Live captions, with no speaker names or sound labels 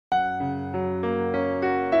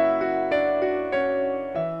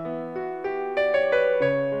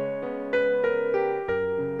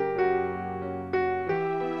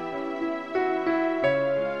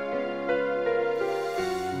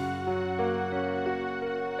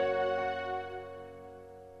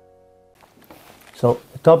So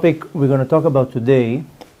the topic we're going to talk about today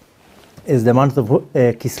is the month of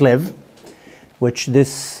Kislev, which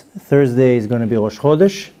this Thursday is going to be Rosh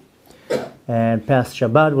Chodesh, and past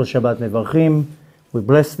Shabbat was Shabbat Mevarchim. We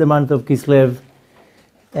bless the month of Kislev,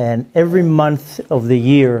 and every month of the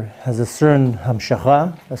year has a certain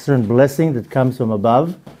hamshacha, a certain blessing that comes from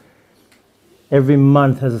above. Every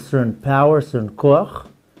month has a certain power, a certain koach,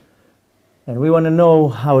 and we want to know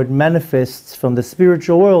how it manifests from the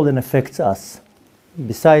spiritual world and affects us.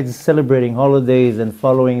 Besides celebrating holidays and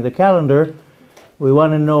following the calendar, we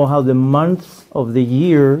want to know how the months of the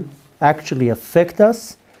year actually affect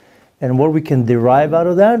us and what we can derive out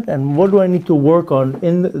of that, and what do I need to work on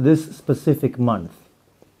in this specific month.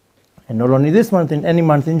 And not only this month, in any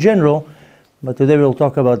month in general, but today we'll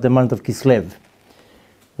talk about the month of Kislev,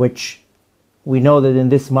 which we know that in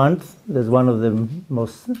this month there's one of the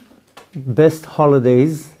most best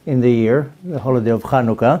holidays in the year, the holiday of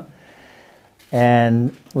Hanukkah.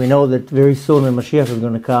 And we know that very soon when Mashiach is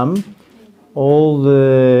going to come, all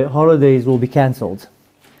the holidays will be cancelled.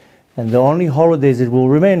 And the only holidays that will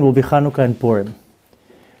remain will be Hanukkah and Purim.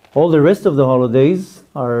 All the rest of the holidays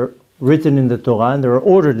are written in the Torah and they are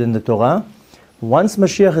ordered in the Torah. Once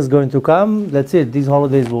Mashiach is going to come, that's it. These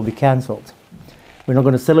holidays will be cancelled. We're not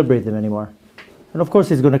going to celebrate them anymore. And of course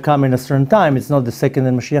he's going to come in a certain time. It's not the second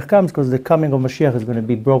that Mashiach comes, because the coming of Mashiach is going to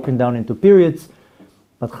be broken down into periods.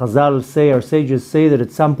 But Chazal say, our sages say, that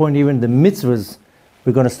at some point even the mitzvahs,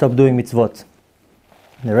 we're going to stop doing mitzvot.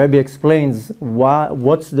 The Rebbe explains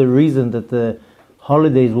what's the reason that the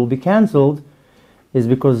holidays will be cancelled, is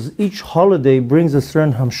because each holiday brings a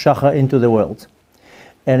certain hamshacha into the world.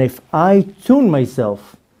 And if I tune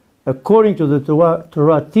myself according to the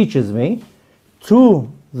Torah teaches me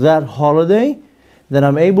to that holiday, then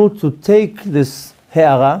I'm able to take this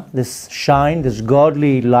he'ara, this shine, this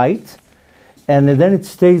godly light, and then it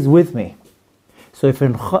stays with me. So if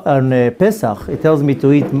on Pesach it tells me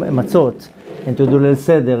to eat matzot and to do Leil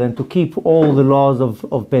Seder and to keep all the laws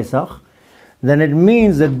of Pesach, then it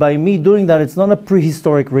means that by me doing that, it's not a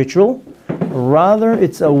prehistoric ritual, rather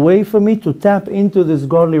it's a way for me to tap into this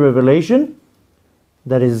godly revelation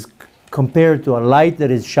that is compared to a light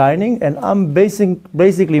that is shining, and I'm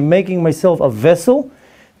basically making myself a vessel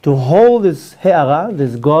to hold this he'ara,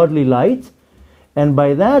 this godly light. And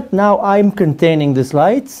by that, now I'm containing this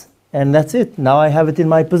light, and that's it. Now I have it in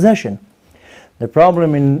my possession. The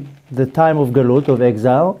problem in the time of Galut, of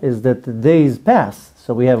exile, is that the days pass.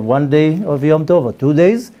 So we have 1 day of Yom Tov, or 2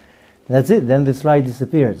 days, and that's it. Then this light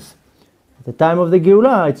disappears. At the time of the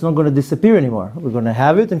Geulah, it's not going to disappear anymore. We're going to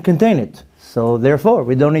have it and contain it. So therefore,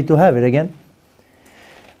 we don't need to have it again.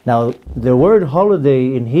 Now, the word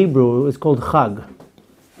holiday in Hebrew is called Chag.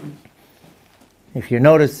 If you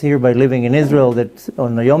notice here by living in Israel that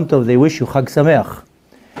on Yom Tov they wish you Chag Sameach.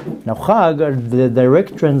 Now Chag, the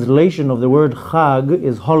direct translation of the word Chag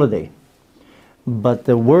is holiday. But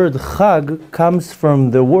the word Chag comes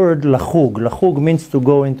from the word Lachug. Lachug means to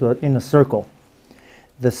go in a circle.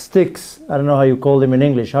 The sticks, I don't know how you call them in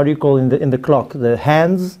English. How do you call in the clock? The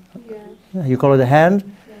hands? Yeah. You call it a hand?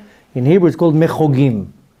 Yeah. In Hebrew it's called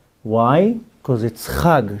Mechogim. Why? Because it's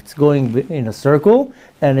Chag. It's going in a circle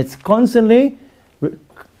and it's constantly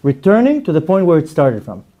returning to the point where it started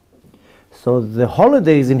from. So the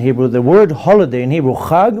holidays in Hebrew, the word holiday in Hebrew,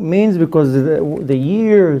 Chag, means because the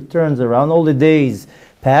year turns around, all the days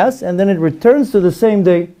pass, and then it returns to the same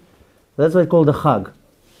day. That's why it's called the Chag.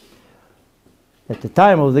 At the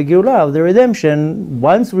time of the Geulah, of the redemption,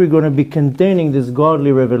 once we're going to be containing this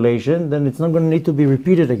godly revelation, then it's not going to need to be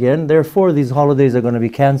repeated again. Therefore, these holidays are going to be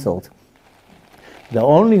cancelled. The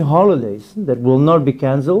only holidays that will not be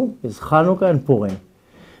cancelled is Hanukkah and Purim,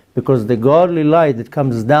 because the godly light that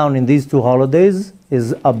comes down in these two holidays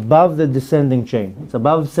is above the descending chain. It's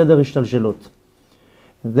above Seder Ishtalshelut.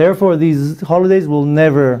 Therefore, these holidays will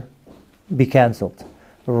never be cancelled.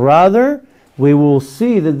 Rather, we will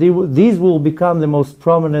see that these will become the most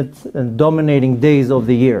prominent and dominating days of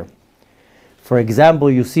the year. For example,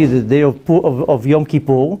 you see the day of Yom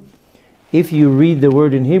Kippur. If you read the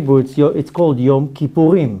word in Hebrew, it's called Yom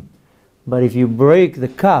Kippurim. But if you break the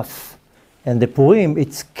kaf and the Purim,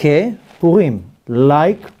 it's Ke Purim,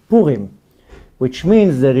 like Purim. Which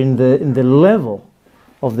means that in the level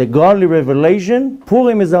of the godly revelation,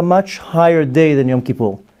 Purim is a much higher day than Yom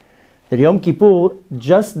Kippur. That Yom Kippur,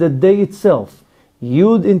 just the day itself,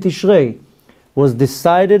 Yud in Tishrei, was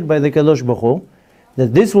decided by the Kadosh Baruch Hu,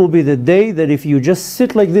 that this will be the day that if you just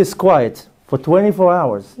sit like this quiet for 24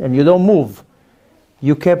 hours and you don't move,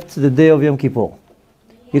 you kept the day of Yom Kippur.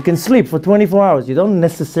 You can sleep for 24 hours. You don't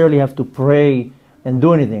necessarily have to pray and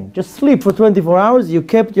do anything. Just sleep for 24 hours, you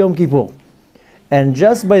kept Yom Kippur. And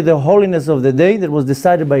just by the holiness of the day that was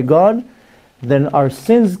decided by God, then our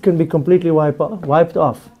sins can be completely wiped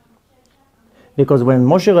off. Because when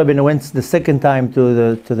Moshe Rabbeinu went the second time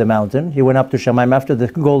to the mountain, he went up to Shamayim after the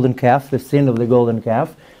golden calf, the sin of the golden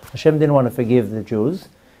calf. Hashem didn't want to forgive the Jews.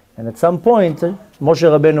 And at some point, Moshe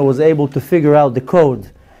Rabbeinu was able to figure out the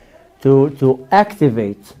code to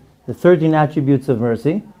activate the 13 attributes of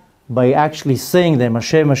mercy by actually saying them,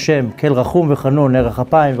 Hashem, Hashem, Kel Rachum V'Chanun, Erech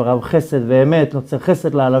Apayim, V'Rav Chesed V'Emet, Notzer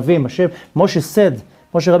Chesed La'alavim, Hashem. Moshe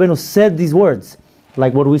Rabbeinu said these words,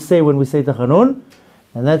 like what we say when we say Tachanun,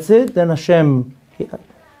 and that's it. Then Hashem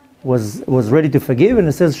was ready to forgive, and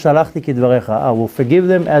it says, Shalachti Kidvarecha, I will forgive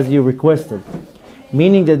them as you requested.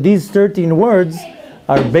 Meaning that these 13 words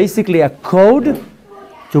are basically a code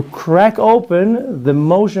to crack open the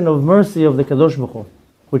motion of mercy of the Kadosh Baruch Hu,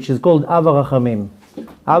 which is called Ava Rachamim.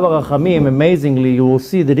 Ava Rachamim, amazingly, you will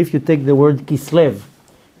see that if you take the word Kislev,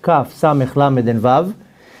 Kaf, Samech, Lamed, and Vav,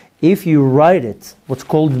 if you write it, what's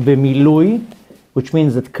called Bemilui, which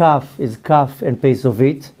means that Kaf is Kaf and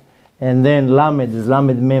Pesovit, and then Lamed is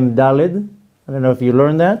Lamed Mem Daled. I don't know if you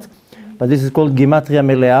learned that, but this is called Gematria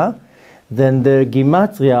Melea. Then the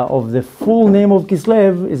Gematria of the full name of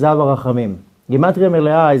Kislev is Ava Rachamim. Gematria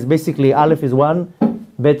Melea is basically Aleph is 1,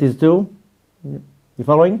 Bet is 2. You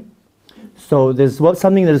following? So there's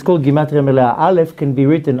something that is called Gematria Melea. Aleph can be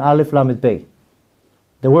written Aleph Lamed Pei.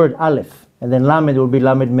 The word Aleph. And then Lamed will be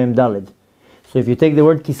Lamed Mem Daled. So if you take the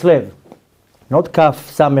word Kislev, not Kaf,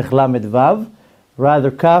 Samech, Lamed, Vav, rather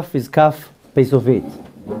Kaf is Kaf, Pesovit.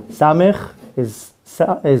 Samech is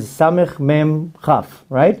Samech, Mem, Chaf,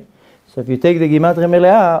 right? So if you take the Gematria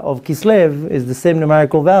Melea of Kislev, is the same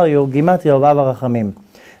numerical value, Gematria of Ava Rachamim,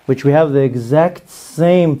 which we have the exact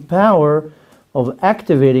same power of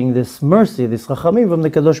activating this mercy, this Rachamim from the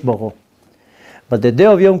Kadosh Baruch Hu. But the day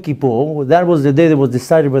of Yom Kippur, that was the day that was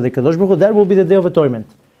decided by the Kadosh Baruch Hu, that will be the day of atonement.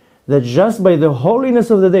 That just by the holiness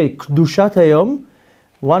of the day, Kedushat Hayom,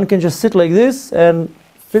 one can just sit like this and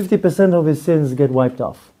 50% of his sins get wiped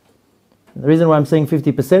off. The reason why I'm saying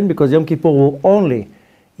 50%, because Yom Kippur will only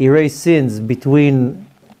erase sins between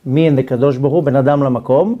me and the Kadosh Baruch Hu, Ben Adam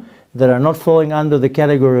Lamakom, that are not falling under the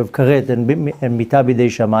category of Karet and Mita B'dei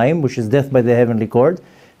Shamayim, which is death by the heavenly court.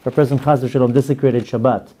 If a person Chas v'Shalom desecrated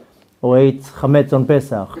Shabbat, or ate Chametz on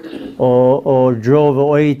Pesach, or drove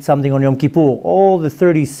or ate something on Yom Kippur, all the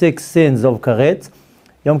 36 sins of Karet,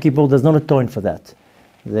 Yom Kippur does not atone for that.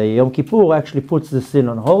 The Yom Kippur actually puts the sin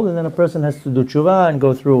on hold, and then a person has to do tshuva and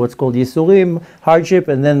go through what's called Yisurim, hardship,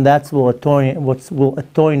 and then that will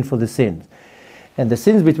atone for the sins. And the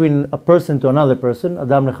sins between a person to another person,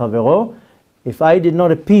 Adam lechavero, if I did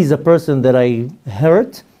not appease a person that I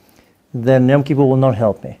hurt, then Yom Kippur will not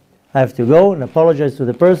help me. I have to go and apologize to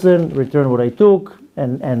the person, return what I took,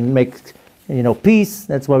 and make peace.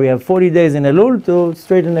 That's why we have 40 days in Elul to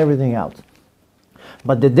straighten everything out.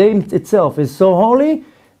 But the day itself is so holy,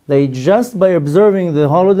 that just by observing the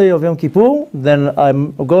holiday of Yom Kippur, then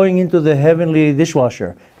I'm going into the heavenly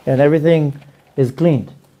dishwasher, and everything is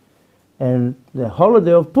cleaned. And the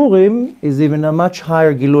holiday of Purim is even a much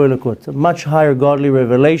higher Gilui Elokut, a much higher godly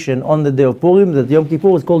revelation on the day of Purim, that Yom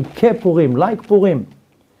Kippur is called Ke Purim, like Purim.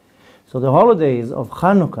 So the holidays of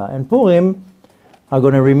Chanukah and Purim are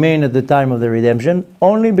going to remain at the time of the redemption,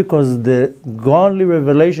 only because the godly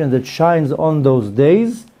revelation that shines on those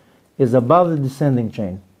days is above the descending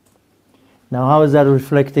chain. Now, how is that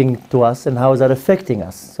reflecting to us, and how is that affecting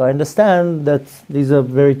us? So I understand that these are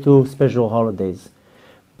very two special holidays.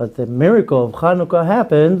 But the miracle of Chanukah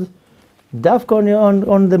happened dafka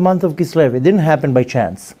on the month of Kislev. It didn't happen by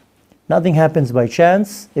chance. Nothing happens by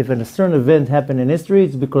chance. If a certain event happened in history,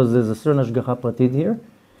 it's because there's a certain Hashgacha Pratit here.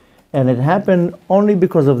 And it happened only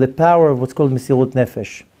because of the power of what's called Mesirut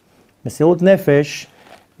Nefesh. Mesirut Nefesh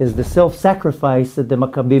is the self-sacrifice that the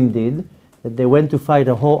Maccabim did, that they went to fight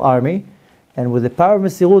a whole army. And with the power of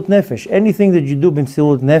Mesirut Nefesh, anything that you do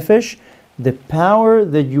b'Mesirut Nefesh, the power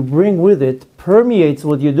that you bring with it permeates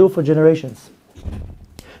what you do for generations.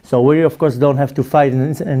 So we, of course, don't have to fight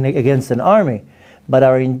against an army, but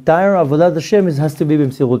our entire Avodat Hashem has to be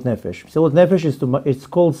b'Mesirut Nefesh. Mesirut Nefesh it's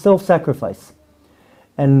called self-sacrifice.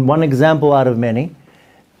 And one example out of many,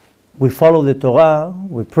 we follow the Torah,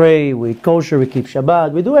 we pray, we eat kosher, we keep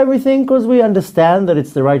Shabbat, we do everything because we understand that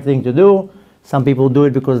it's the right thing to do. Some people do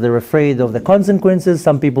it because they're afraid of the consequences.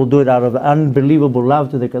 Some people do it out of unbelievable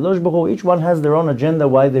love to the Kadosh Baruch Hu. Each one has their own agenda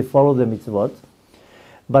why they follow the mitzvot.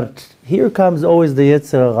 But here comes always the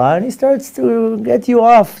Yetzer Hara, and he starts to get you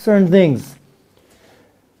off certain things.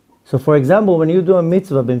 So for example, when you do a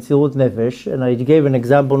mitzvah b'Mesirut Nefesh, and I gave an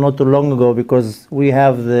example not too long ago because we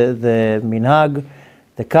have the minhag,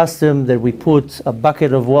 the custom that we put a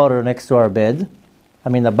bucket of water next to our bed,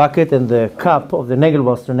 the bucket and the cup of the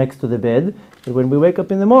Nagelwasser next to the bed. And when we wake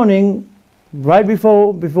up in the morning, right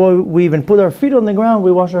before we even put our feet on the ground,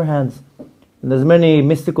 we wash our hands. And there's many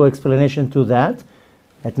mystical explanation to that.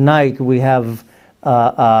 At night we have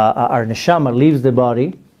our neshama leaves the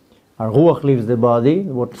body, our ruach leaves the body.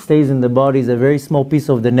 What stays in the body is a very small piece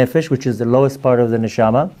of the nefesh, which is the lowest part of the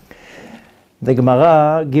neshama. The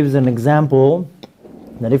Gemara gives an example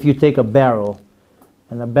that if you take a barrel,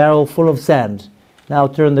 and a barrel full of sand, now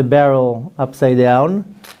turn the barrel upside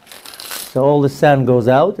down, so all the sand goes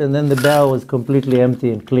out, and then the barrel is completely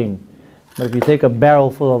empty and clean. But if you take a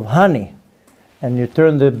barrel full of honey, and you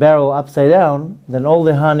turn the barrel upside down, then all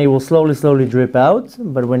the honey will slowly drip out,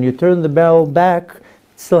 but when you turn the barrel back,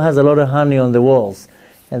 it still has a lot of honey on the walls.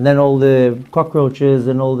 And then all the cockroaches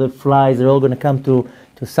and all the flies are all going to come to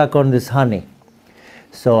suck on this honey.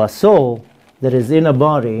 So a soul that is in a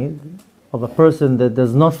body of a person that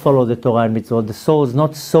does not follow the Torah and mitzvot, the soul is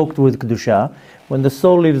not soaked with Kedusha. When the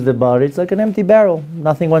soul leaves the body, it's like an empty barrel.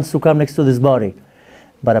 Nothing wants to come next to this body.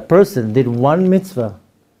 But a person did one mitzvah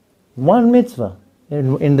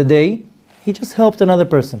in the day, he just helped another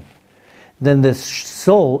person. Then the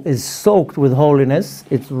soul is soaked with holiness,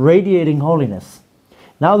 it's radiating holiness.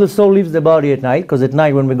 Now the soul leaves the body at night, because at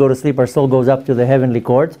night when we go to sleep, our soul goes up to the heavenly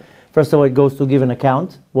court. First of all, it goes to give an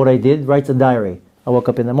account, what I did, writes a diary. I woke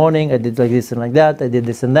up in the morning, I did like this and like that, I did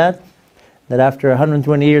this and that. That after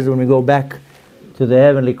 120 years, when we go back to the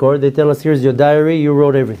heavenly court, they tell us, here's your diary, you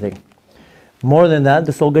wrote everything. More than that,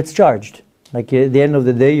 the soul gets charged. Like at the end of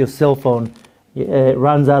the day, your cell phone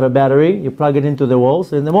runs out of battery, you plug it into the wall,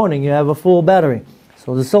 so in the morning you have a full battery.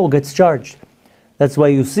 So the soul gets charged. That's why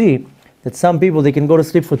you see that some people, they can go to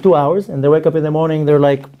sleep for 2 hours, and they wake up in the morning, they're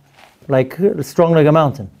like strong like a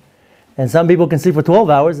mountain. And some people can sleep for 12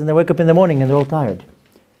 hours, and they wake up in the morning, and they're all tired.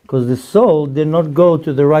 Because the soul did not go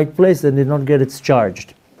to the right place and did not get its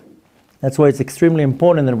charged. That's why it's extremely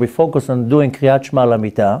important that we focus on doing Kriyat Shema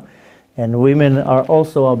L'Mitah. And women are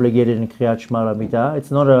also obligated in Kriyat Shema L'Mitah.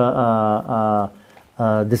 It's not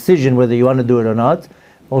a decision whether you want to do it or not.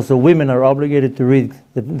 Also, women are obligated to read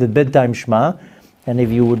the bedtime Shema. And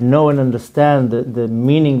if you would know and understand the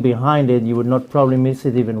meaning behind it, you would not probably miss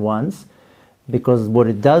it even once. Because what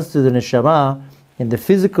it does to the neshama, in the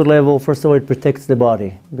physical level, first of all, it protects the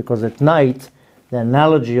body. Because at night, the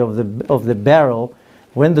analogy of the barrel,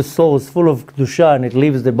 when the soul is full of kedusha and it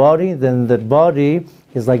leaves the body, then the body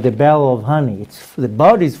is like the barrel of honey. The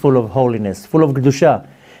body is full of holiness, full of kedusha.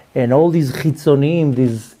 And all these chitzonim,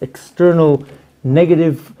 these external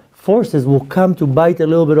negative forces will come to bite a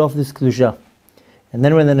little bit off this kedusha. And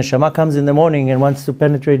then when the neshama comes in the morning and wants to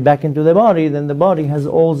penetrate back into the body, then the body has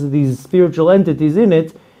all these spiritual entities in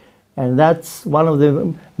it. And that's one of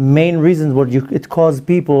the main reasons it causes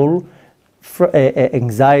people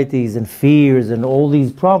anxieties and fears and all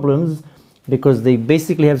these problems, because they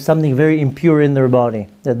basically have something very impure in their body,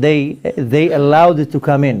 that they allowed it to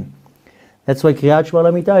come in. That's why Kriyat Shema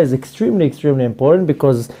L'Mitah is extremely important,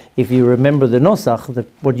 because if you remember the Nosach,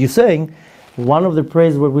 what you're saying, one of the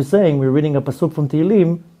prayers what we're saying, we're reading a pasuk from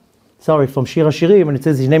from Shir HaShirim, and it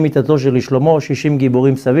says, Hinei mitato shel Shlomo, shishim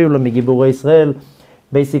giborim saviv lo migiborei Israel.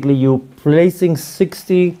 Basically, you're placing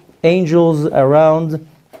 60 angels around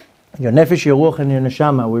your nefesh, your ruach, and your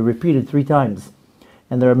neshama. We repeat it 3 times.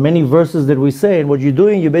 And there are many verses that we say, and what you're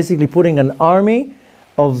doing, you're basically putting an army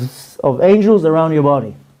of angels around your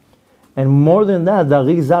body. And more than that, the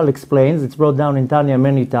Arizal explains, it's brought down in Tanya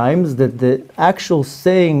many times, that the actual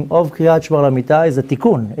saying of Kriyat Shema L'Mitah is a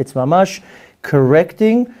tikkun. It's mamash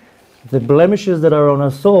correcting the blemishes that are on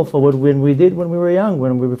our soul for what we did when we were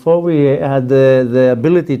young, before we had the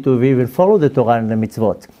ability to even follow the Torah and the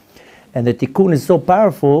mitzvot. And the tikkun is so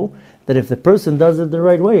powerful that if the person does it the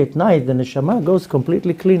right way at night, then the neshama goes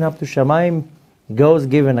completely clean up to Shamayim, goes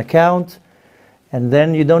give an account, and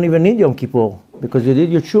then you don't even need Yom Kippur, because you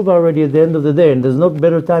did your tshuva already at the end of the day, and there's no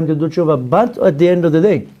better time to do tshuva but at the end of the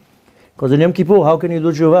day. Because on Yom Kippur, how can you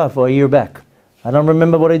do tshuva for a year back? I don't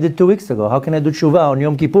remember what I did 2 weeks ago. How can I do tshuva on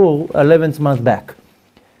Yom Kippur 11th month back?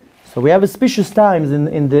 So we have auspicious times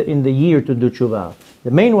in the year to do tshuva.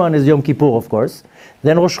 The main one is Yom Kippur, of course.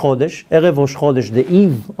 Then Rosh Chodesh, Erev Rosh Chodesh, the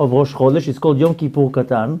eve of Rosh Chodesh, is called Yom Kippur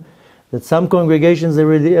Katan. That some congregations,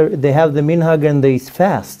 they have the minhag and they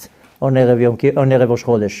fast on Erev Rosh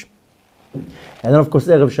Chodesh. And then of course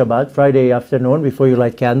Erev Shabbat, Friday afternoon, before you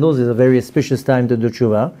light candles, is a very auspicious time to do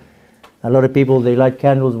tshuva. A lot of people, they light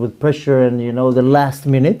candles with pressure and the last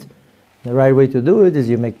minute. The right way to do it is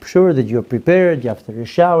you make sure that you're prepared, after your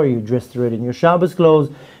shower, you dress right in your Shabbos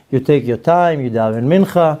clothes, you take your time, you daven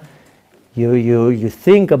mincha, You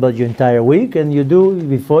think about your entire week, and you do,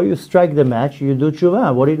 before you strike the match, you do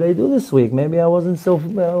tshuva. What did I do this week? Maybe I wasn't so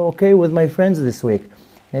okay with my friends this week.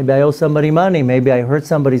 Maybe I owe somebody money. Maybe I hurt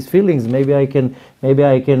somebody's feelings. Maybe I can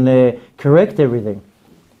correct everything.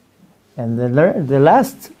 And the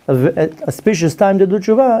last auspicious time to do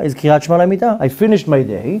tshuva is Kriyat Shema L'Amita. I finished my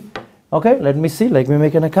day. Okay, let me see. Let me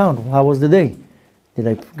make an account. How was the day? Did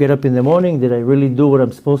I get up in the morning? Did I really do what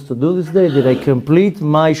I'm supposed to do this day? Did I complete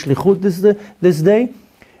my shlichut this day?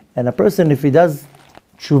 And a person, if he does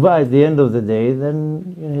tshuva at the end of the day,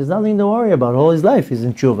 then he has nothing to worry about. All his life he's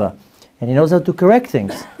in tshuva. And he knows how to correct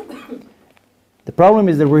things. The problem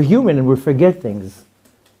is that we're human and we forget things.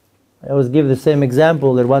 I always give the same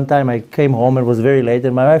example that one time I came home and it was very late,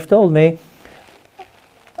 and my wife told me,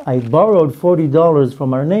 I borrowed $40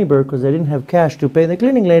 from our neighbor because I didn't have cash to pay the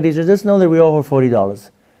cleaning lady. So just know that we owe her $40.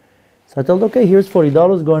 So I told her, okay, here's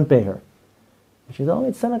 $40, go and pay her. And she said, oh,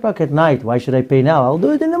 it's 10 o'clock at night. Why should I pay now? I'll do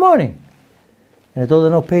it in the morning. And I told her,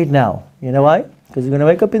 no, pay it now. You know why? Because you're going to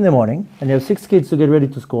wake up in the morning and you have 6 kids to get ready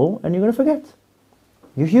to school and you're going to forget.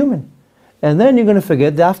 You're human. And then you're going to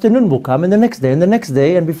forget, the afternoon will come, and the next day, and the next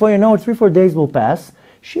day, and before you know it, 3-4 days will pass.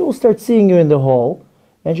 She will start seeing you in the hall,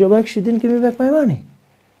 and she'll be like, she didn't give me back my money.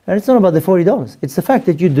 And it's not about the $40. It's the fact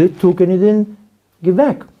that you took and you didn't give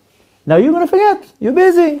back. Now you're going to forget. You're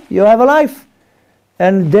busy. You have a life.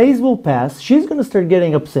 And days will pass. She's going to start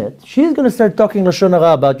getting upset. She's going to start talking Lashon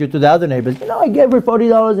Hara about you to the other neighbors. You know, I gave her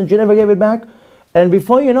 $40 and she never gave it back. And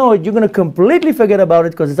before you know it, you're going to completely forget about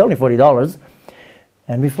it because it's only $40.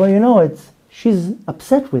 And before you know it, she's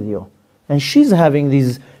upset with you. And she's having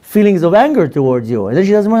these feelings of anger towards you. And then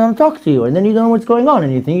she doesn't want to talk to you. And then you don't know what's going on.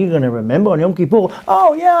 And you think you're going to remember on Yom Kippur,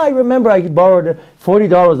 oh yeah, I remember I borrowed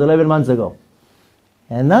 $40 11 months ago.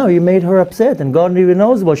 And now you made her upset. And God even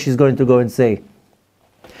knows what she's going to go and say.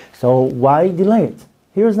 So why delay it?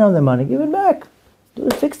 Here's now the money. Give it back.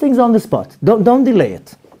 Fix things on the spot. Don't delay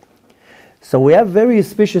it. So we have very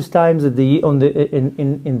auspicious times in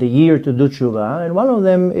the year to do tshuva, and one of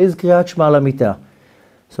them is Kriyat Shema L'Amita.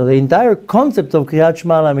 So the entire concept of Kriyat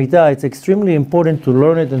Shema L'Amita, it's extremely important to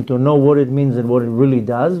learn it and to know what it means and what it really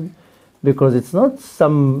does, because it's not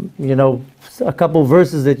some, a couple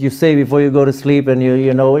verses that you say before you go to sleep and you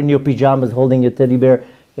in your pajamas holding your teddy bear.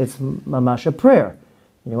 It's mamash a prayer.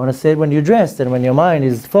 You want to say it when you're dressed and when your mind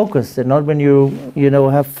is focused, and not when you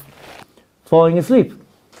have falling asleep.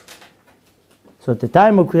 So at the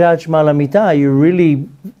time of Kriyat Shema L'Amita, you're really,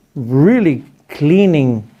 really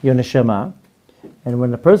cleaning your neshama. And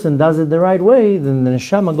when a person does it the right way, then the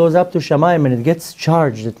neshama goes up to Shamayim and it gets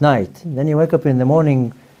charged at night. And then you wake up in the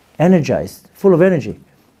morning energized, full of energy.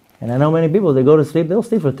 And I know many people, they go to sleep, they'll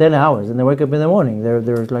sleep for 10 hours and they wake up in the morning. They're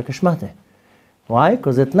like a shmate. Why?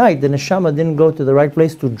 Because at night the neshama didn't go to the right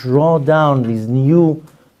place to draw down these new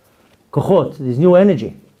kochot, this new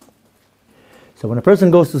energy. So when a person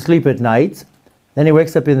goes to sleep at night, then he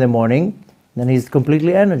wakes up in the morning, then he's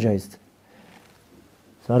completely energized.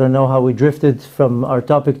 So I don't know how we drifted from our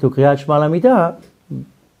topic to Kriyat Shema L'Amita,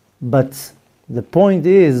 but the point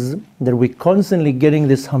is that we're constantly getting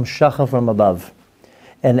this hamshacha from above.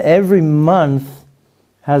 And every month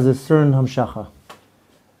has a certain hamshacha.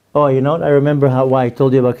 Oh, you know what? I remember why I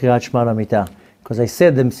told you about Kriyat Shema L'Amita. Because I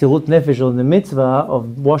said the Msirut Nefesh, or the mitzvah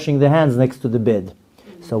of washing the hands next to the bed.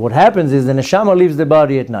 So what happens is the neshama leaves the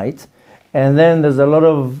body at night, and then there's a lot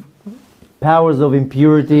of powers of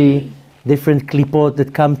impurity, different klipot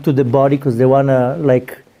that come to the body because they want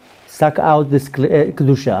to suck out this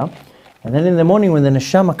kedusha. And then in the morning when the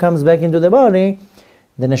neshama comes back into the body,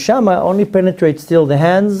 the neshama only penetrates till the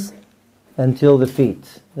hands until the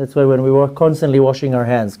feet. That's why when we were constantly washing our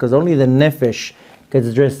hands, because only the nefesh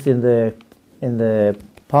gets dressed in the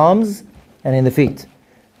palms and in the feet.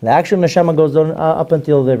 The actual neshama goes on up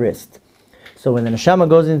until the wrist. So when the neshama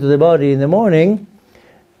goes into the body in the morning,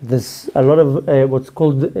 there's a lot of what's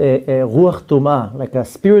called ruach tumah, like a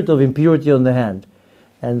spirit of impurity on the hand.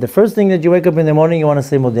 And the first thing that you wake up in the morning, you want to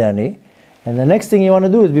say modani. And the next thing you want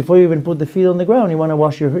to do is, before you even put the feet on the ground, you want to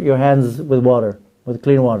wash your hands with water, with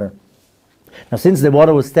clean water. Now, since the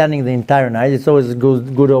water was standing the entire night, it's always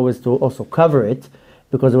good always to also cover it,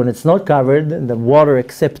 because when it's not covered, the water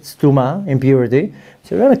accepts tumah, impurity.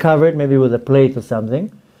 So you're going to cover it maybe with a plate or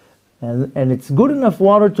something. And it's good enough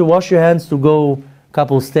water to wash your hands, to go a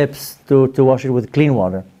couple steps to wash it with clean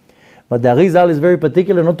water. But the Arizal is very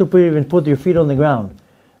particular not to even put your feet on the ground.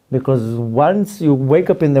 Because once you wake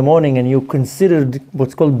up in the morning and you consider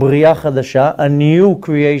what's called Bria Chadasha, a new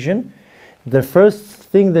creation, the first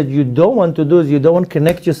thing that you don't want to do is you don't want to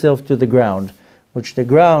connect yourself to the ground, which the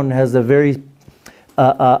ground has a very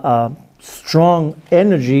strong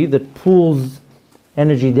energy that pulls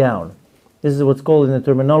energy down. This is what's called in the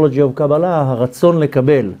terminology of Kabbalah, haratzon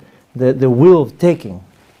lekabel, the will of taking.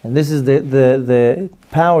 And this is the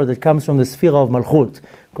power that comes from the Sphira of Malchut,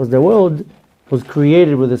 because the world was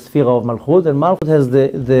created with the Sphira of Malchut, and Malchut has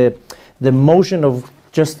the motion of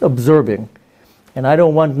just absorbing. And I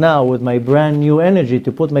don't want now, with my brand new energy,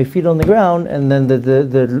 to put my feet on the ground, and then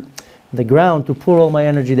the ground to pull all my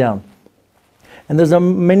energy down. And there's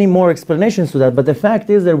many more explanations to that, but the fact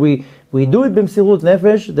is that we do it b'msirut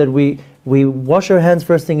nefesh, that we wash our hands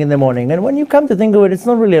first thing in the morning. And when you come to think of it, it's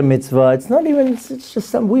not really a mitzvah, it's not even, it's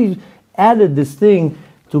just we added this thing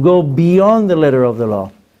to go beyond the letter of the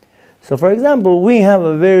law. So for example, we have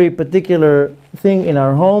a very particular thing in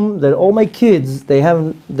our home that all my kids, they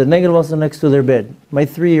have the negel wasser next to their bed. My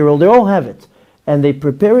 3-year-old, they all have it. And they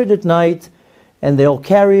prepare it at night, and they all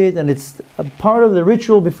carry it, and it's a part of the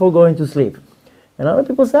ritual before going to sleep. And other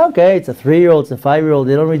people say, okay, it's a 3-year-old, it's a 5-year-old,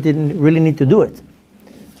 they didn't really need to do it.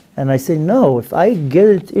 And I say, no, if I get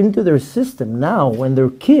it into their system now, when they're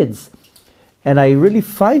kids, and I really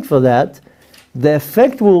fight for that, the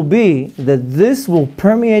effect will be that this will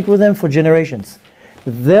permeate with them for generations.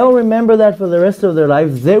 They'll remember that for the rest of their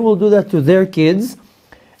lives. They will do that to their kids.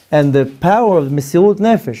 And the power of Mesirut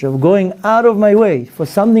Nefesh, of going out of my way for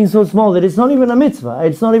something so small that it's not even a mitzvah,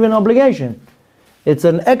 it's not even an obligation. It's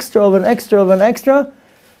an extra of an extra of an extra.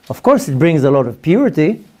 Of course it brings a lot of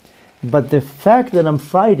purity, but the fact that I'm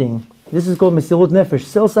fighting, this is called Mesirut Nefesh,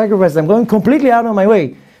 self-sacrifice, I'm going completely out of my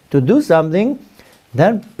way to do something,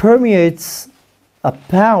 that permeates a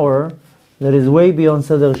power that is way beyond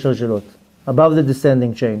Seder Shalshalot, above the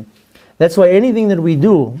descending chain. That's why anything that we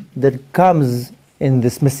do that comes in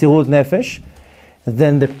this Mesirut Nefesh,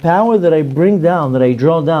 then the power that I bring down, that I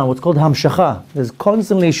draw down, what's called Hamshacha, there's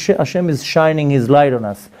constantly Hashem is shining His light on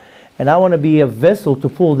us. And I want to be a vessel to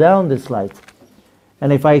pull down this light.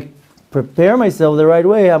 And if I prepare myself the right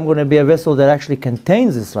way, I'm going to be a vessel that actually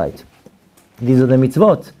contains this light. These are the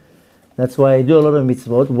mitzvot. That's why I do a lot of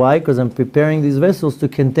mitzvot. Why? Because I'm preparing these vessels to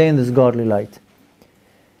contain this godly light.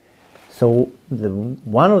 So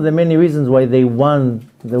one of the many reasons why they won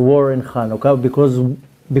the war in Hanukkah,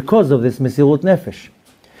 because of this Mesirut Nefesh.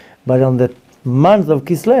 But on the month of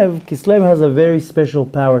Kislev, Kislev has a very special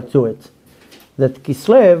power to it. That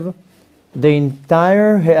Kislev, the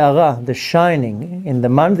entire He'ara, the shining in the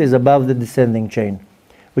month, is above the descending chain,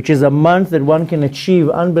 which is a month that one can achieve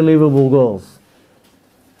unbelievable goals.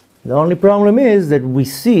 The only problem is that we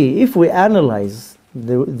see, if we analyze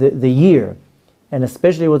the year, and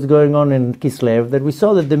especially what's going on in Kislev, that we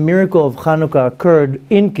saw that the miracle of Hanukkah occurred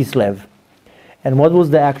in Kislev. And what was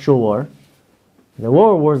the actual war? The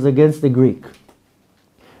war was against the Greek.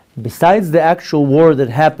 Besides the actual war that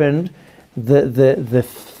happened, the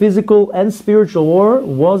physical and spiritual war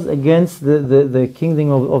was against the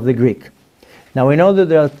kingdom of the Greek. Now we know that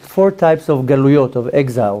there are 4 types of galuyot, of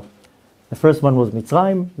exile. The first one was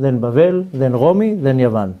Mitzrayim, then Bavel, then Romi, then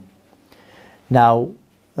Yavan. Now,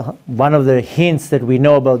 one of the hints that we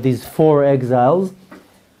know about these 4 exiles,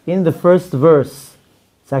 in the first verse,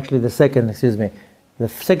 it's actually the second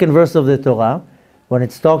verse of the Torah, when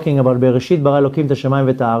it's talking about Bereshit bara Elokim ta shamayim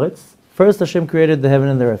v'et haaretz, first Hashem created the heaven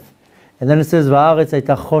and the earth. And then it says, Va'aretz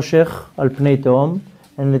hayta choshech al pnei tehom,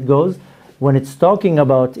 and it goes, when it's talking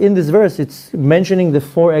about, in this verse, it's mentioning the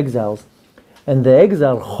 4 exiles. And the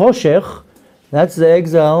exile, Choshech, that's the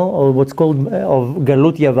exile, or what's called of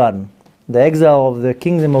Galut Yavan, the exile of the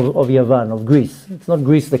kingdom of Yavan, of Greece. It's not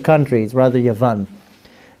Greece the country, it's rather Yavan.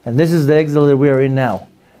 And this is the exile that we are in now.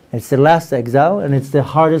 It's the last exile, and it's the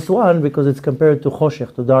hardest one because it's compared to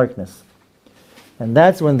Choshech, to darkness. And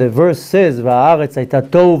that's when the verse says, Va'aretz hayta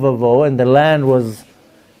tohu vavohu, and the land was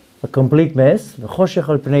a complete mess, Choshech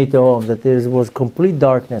al pnei tehom, that there was complete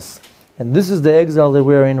darkness. And this is the exile that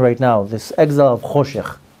we're in right now, this exile of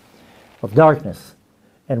Choshech, of darkness.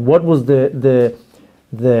 And what was the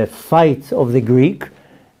fight of the Greek?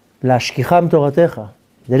 Lashkicham toratecha.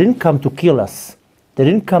 They didn't come to kill us. They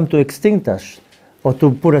didn't come to extinct us or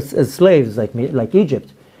to put us as slaves like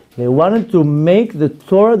Egypt. They wanted to make the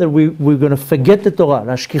Torah that we're going to forget the Torah.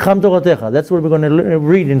 Lashkicham toratecha. That's what we're going to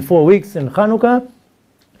read in 4 weeks in Hanukkah.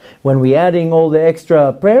 When we're adding all the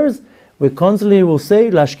extra prayers, we constantly will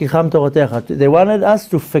say, Lashkicham toratecha. They wanted us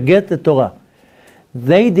to forget the Torah.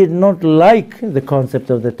 They did not like the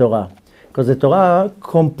concept of the Torah, because the Torah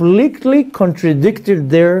completely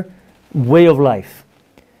contradicted their way of life.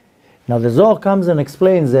 Now the Zohar comes and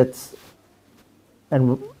explains that,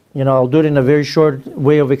 and I'll do it in a very short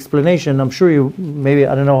way of explanation. I'm sure you, maybe,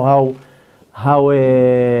 I don't know how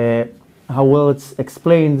well it's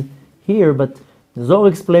explained here, but the Zohar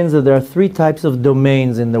explains that there are 3 types of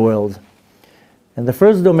domains in the world. And the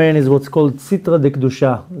first domain is what's called Sitra de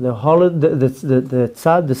Kedusha,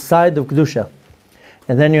 the side of Kedusha.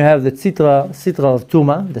 And then you have the Sitra of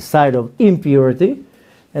Tuma, the side of impurity.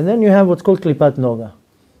 And then you have what's called Klipat Noga.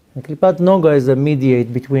 And Klipat Noga is a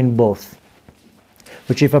mediate between both.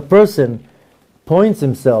 Which if a person points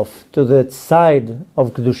himself to the side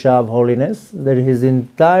of Kedusha, of holiness, that his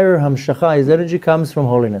entire Hamshacha, his energy comes from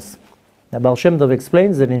holiness. Now Baal Shem Tov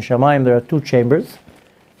explains that in Shamayim there are two chambers.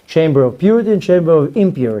 Chamber of purity and chamber of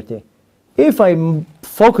impurity. If I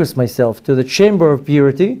focus myself to the chamber of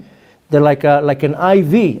purity, they're like an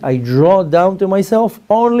IV. I draw down to myself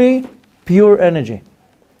only pure energy.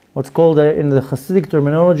 What's called in the Hasidic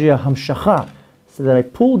terminology a hamshacha, so that I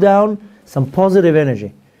pull down some positive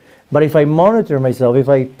energy. But if I monitor myself, if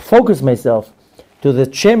I focus myself to the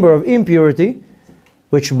chamber of impurity,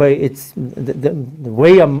 which by it's the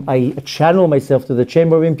way I channel myself to the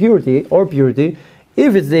chamber of impurity or purity,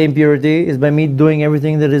 if it's the impurity, is by me doing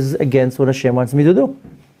everything that is against what Hashem wants me to do.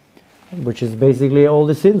 Which is basically all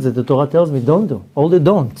the sins that the Torah tells me don't do. All the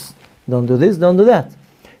don'ts. Don't do this, don't do that.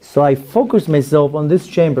 So I focus myself on this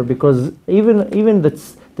chamber because even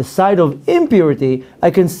the side of impurity, I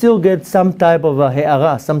can still get some type of a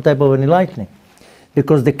he'ara, some type of an enlightening.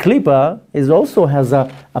 Because the klipa also has a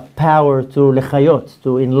power to lechayot,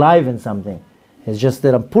 to enliven something. It's just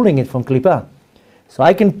that I'm pulling it from klipa. So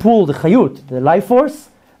I can pull the chayut, the life force,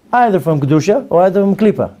 either from Kedusha or either from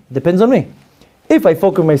Klippa. Depends on me. If I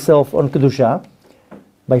focus myself on Kedusha,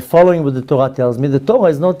 by following what the Torah tells me, the Torah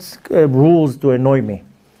is not rules to annoy me.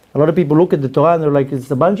 A lot of people look at the Torah and they're like, it's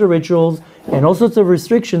a bunch of rituals and all sorts of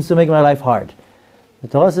restrictions to make my life hard. The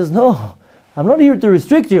Torah says, no, I'm not here to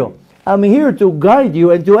restrict you. I'm here to guide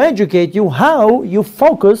you and to educate you how you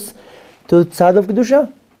focus to the tzad of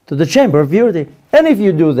Kedusha, to the chamber of purity. And if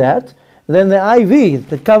you do that, then the IV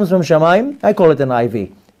that comes from Shamayim, I call it an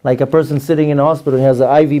IV. Like a person sitting in a hospital who has an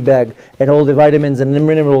IV bag and all the vitamins and the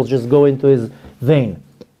minerals just go into his vein.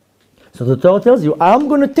 So the Torah tells you, I'm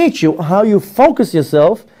going to teach you how you focus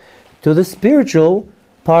yourself to the spiritual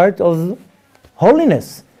part of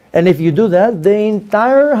holiness. And if you do that, the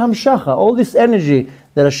entire Hamshacha, all this energy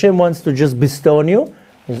that Hashem wants to just bestow on you,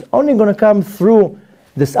 is only going to come through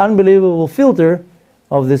this unbelievable filter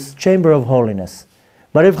of this chamber of holiness.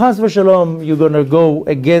 But if Chas v'Shalom, you're going to go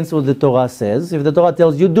against what the Torah says, if the Torah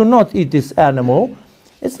tells you do not eat this animal,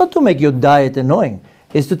 it's not to make your diet annoying.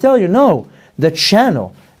 It's to tell you, no, the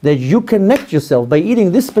channel that you connect yourself by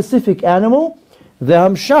eating this specific animal, the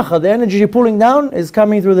hamshacha, the energy you're pulling down, is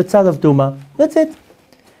coming through the tzad of Tumah. That's it.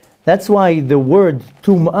 That's why the word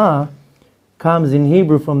Tum'ah comes in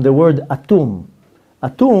Hebrew from the word Atum.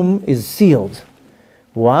 Atum is sealed.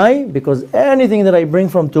 Why? Because anything that I bring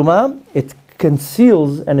from Tumah, it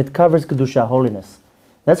conceals and it covers Kedusha, holiness.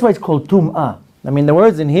 That's why it's called Tum'ah. I mean, the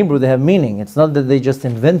words in Hebrew, they have meaning. It's not that they just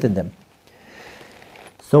invented them.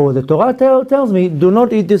 So the Torah tells me, do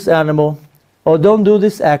not eat this animal, or don't do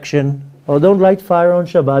this action, or don't light fire on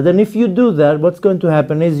Shabbat. And if you do that, what's going to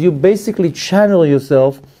happen is you basically channel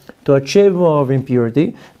yourself to a chamber of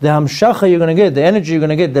impurity. The hamshacha you're going to get, the energy you're going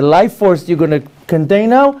to get, the life force you're going to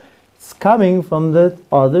contain now, it's coming from the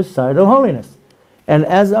other side of holiness. And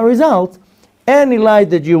as a result, any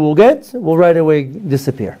light that you will get will right away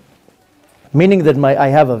disappear. Meaning that I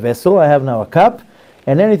have a vessel, I have now a cup,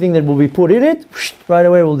 and anything that will be put in it, right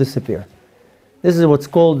away will disappear. This is what's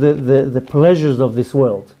called the pleasures of this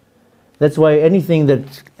world. That's why anything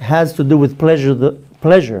that has to do with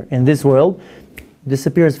pleasure in this world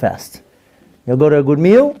disappears fast. You'll go to a good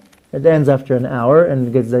meal, it ends after an hour and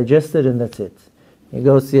it gets digested and that's it. You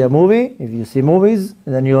go see a movie, if you see movies,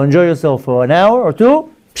 and then you enjoy yourself for an hour or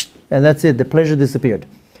two, and that's it, the pleasure disappeared.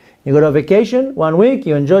 You go to a vacation, 1 week,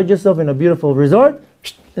 you enjoyed yourself in a beautiful resort,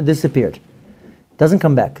 it disappeared. It doesn't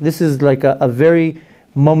come back. This is like a very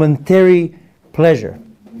momentary pleasure.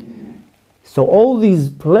 So all these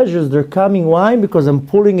pleasures, they're coming, why? Because I'm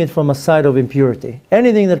pulling it from a side of impurity.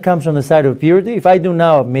 Anything that comes from the side of purity, if I do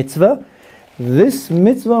now a mitzvah, this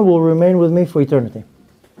mitzvah will remain with me for eternity.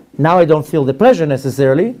 Now I don't feel the pleasure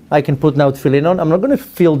necessarily. I can put now tefillin on. I'm not going to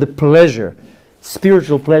feel the pleasure,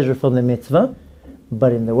 spiritual pleasure from the mitzvah.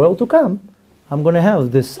 But in the world to come, I'm going to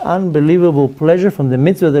have this unbelievable pleasure from the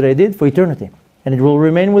mitzvah that I did for eternity. And it will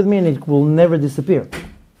remain with me and it will never disappear.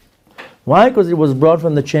 Why? Because it was brought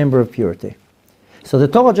from the chamber of purity. So the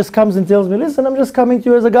Torah just comes and tells me, listen, I'm just coming to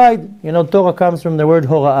you as a guide. You know, Torah comes from the word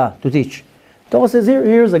hora'ah, to teach. Torah says,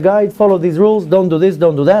 here's a guide, follow these rules, don't do this,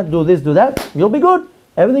 don't do that, do this, do that. You'll be good.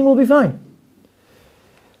 Everything will be fine.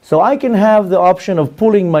 So I can have the option of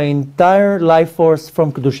pulling my entire life force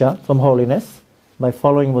from Kedusha, from holiness, by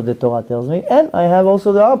following what the Torah tells me. And I have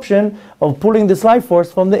also the option of pulling this life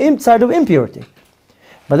force from the side of impurity,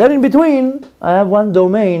 But then in between, I have one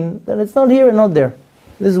domain that it's not here and not there.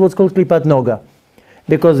 This is what's called klipat noga.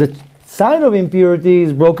 Because the sign of impurity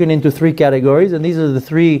is broken into three categories, and these are the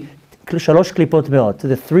three, shalosh klipot meot,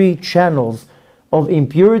 the three channels of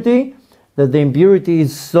impurity, that the impurity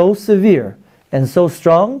is so severe and so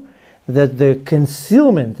strong that the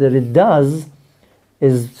concealment that it does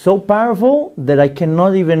is so powerful that I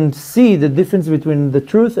cannot even see the difference between the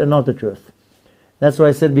truth and not the truth. That's why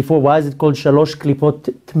I said before, why is it called shalosh klipot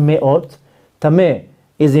tmeot? Tameh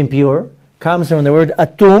is impure, comes from the word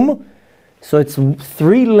atum, so it's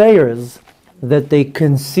three layers that they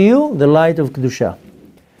conceal the light of Kedusha.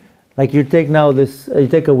 Like you take now this, you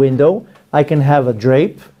take a window, I can have a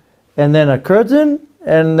drape, and then a curtain,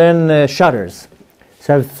 and then shutters.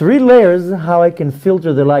 So I have three layers how I can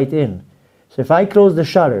filter the light in. So if I close the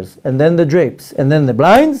shutters, and then the drapes, and then the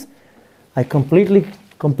blinds, I completely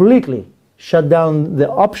shut down the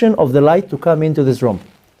option of the light to come into this room.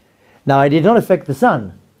 Now I did not affect the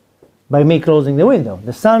sun by me closing the window.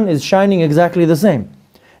 The sun is shining exactly the same.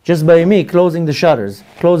 Just by me closing the shutters,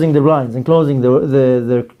 closing the blinds, and closing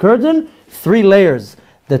the curtain, three layers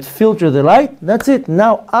that filter the light, that's it.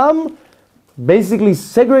 Now I'm basically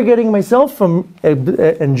segregating myself from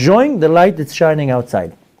enjoying the light that's shining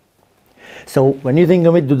outside. So when you think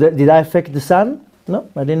of it, did I affect the sun? No,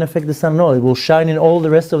 I didn't affect the sun. No, it will shine in all the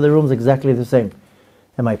rest of the rooms exactly the same.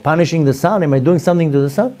 Am I punishing the sun? Am I doing something to the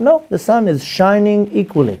sun? No, the sun is shining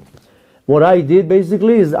equally. What I did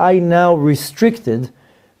basically is I now restricted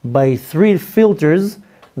by three filters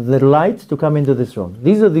the light to come into this room.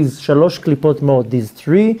 These are these shalosh klipot mode, these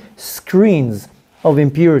three screens of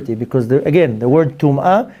impurity, because again, the word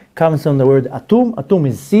tum'ah comes from the word atum. Atum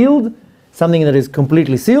is sealed, something that is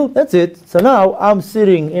completely sealed. That's it. So now I'm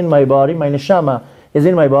sitting in my body, my neshama is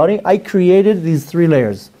in my body. I created these three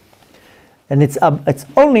layers. And it's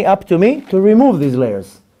only up to me to remove these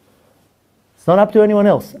layers. It's not up to anyone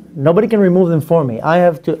else. Nobody can remove them for me. I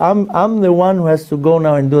have to. I'm the one who has to go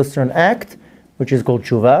now and do a certain act, which is called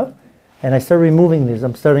tshuva, and I start removing these.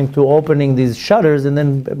 I'm starting to opening these shutters, and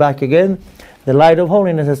then back again, the light of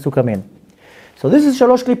holiness has to come in. So this is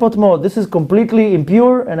shalosh klipot mode. This is completely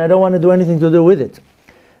impure, and I don't want to do anything to do with it,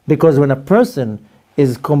 because when a person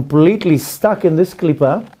is completely stuck in this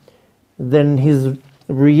klipa, then his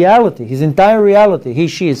reality, his entire reality, he,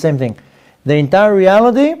 she is same thing. The entire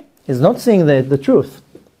reality is not seeing the truth,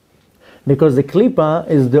 because the klipa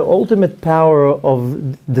is the ultimate power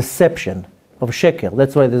of deception, of sheker.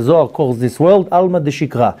 That's why the Zohar calls this world alma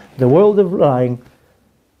deshikra, the world of lying,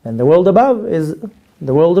 and the world above is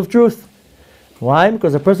the world of truth. Why?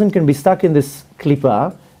 Because a person can be stuck in this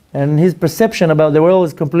klipa, and his perception about the world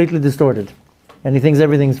is completely distorted, and he thinks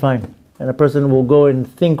everything's fine. And a person will go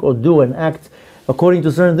and think or do and act according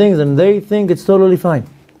to certain things, and they think it's totally fine.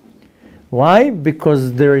 Why?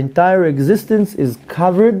 Because their entire existence is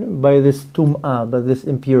covered by this tum'ah, by this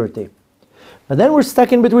impurity. But then we're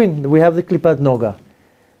stuck in between. We have the klipat noga.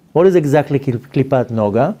 What is exactly klipat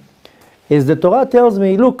noga? Is the Torah tells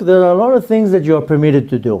me, look, there are a lot of things that you are permitted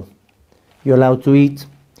to do. You're allowed to eat.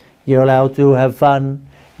 You're allowed to have fun.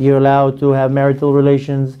 You're allowed to have marital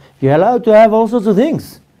relations. You're allowed to have all sorts of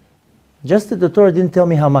things. Just that the Torah didn't tell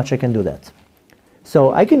me how much I can do that.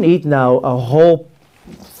 So I can eat now a whole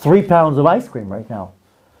 3 pounds of ice cream right now.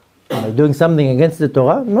 Am I doing something against the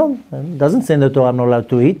Torah? No, it doesn't say in the Torah I'm not allowed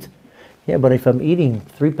to eat. Yeah, but if I'm eating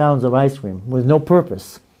 3 pounds of ice cream with no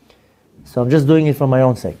purpose, so I'm just doing it for my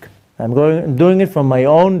own sake. I'm doing it from my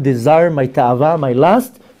own desire, my ta'ava, my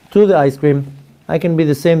lust, to the ice cream. I can be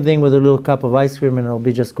the same thing with a little cup of ice cream and it'll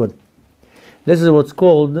be just good. This is what's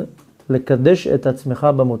called lekadesh et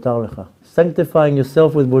atzmecha b'mutar lecha, sanctifying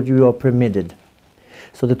yourself with what you are permitted.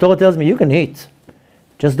 So the Torah tells me you can eat.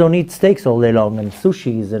 Just don't eat steaks all day long and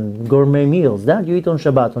sushis and gourmet meals. That you eat on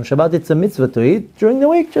Shabbat. On Shabbat it's a mitzvah to eat. During the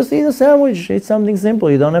week, just eat a sandwich. Eat something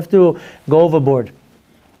simple. You don't have to go overboard.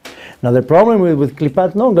 Now the problem with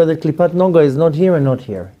klipat noga, that klipat noga is not here and not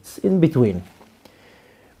here. It's in between.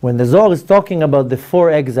 When the Zohar is talking about the 4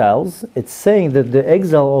 exiles, it's saying that the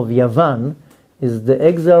exile of Yavan is the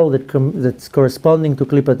exile that's corresponding to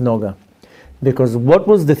klipat noga. Because what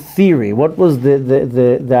was the theory, what was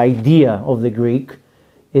the idea of the Greek,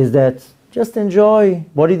 is that just enjoy.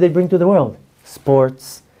 What did they bring to the world?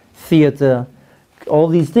 Sports, theater, all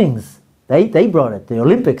these things. They brought it. The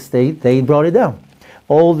Olympics, they brought it down.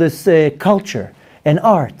 All this culture and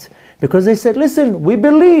art. Because they said, listen, we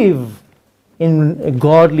believe in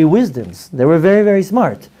godly wisdoms. They were very, very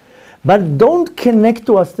smart. But don't connect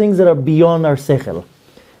to us things that are beyond our sechel.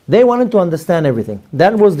 They wanted to understand everything.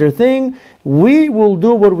 That was their thing. We will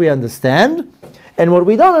do what we understand. And what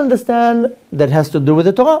we don't understand that has to do with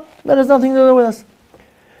the Torah, that has nothing to do with us.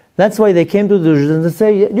 That's why they came to the Jews and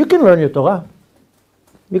say, you can learn your Torah.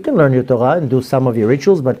 You can learn your Torah and do some of your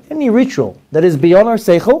rituals, but any ritual that is beyond our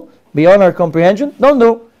seichel, beyond our comprehension, don't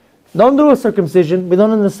do. Don't do a circumcision. We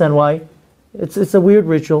don't understand why. It's a weird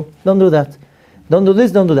ritual. Don't do that. Don't do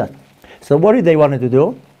this, don't do that. So what did they want to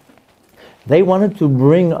do? They wanted to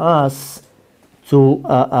bring us to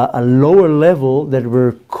a lower level that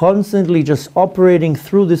we're constantly just operating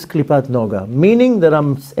through this klipat noga, meaning that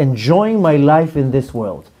I'm enjoying my life in this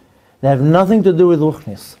world. They have nothing to do with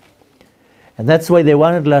ruchnis. And that's why they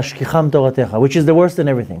wanted lashkicham toratecha, which is the worst in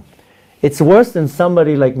everything. It's worse than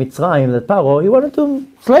somebody like Mitzrayim, that Paro, he wanted to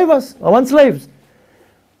slave us. I want slaves.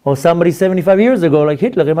 Or somebody 75 years ago, like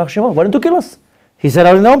Hitler, wanted to kill us. He said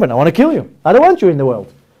out in the open, I want to kill you. I don't want you in the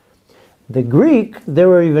world. The Greek, they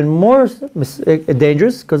were even more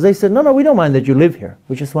dangerous because they said, no, we don't mind that you live here.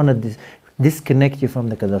 We just want to disconnect you from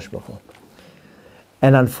the Kadosh Baruch Hu.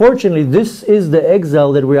 And unfortunately, this is the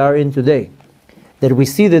exile that we are in today. That we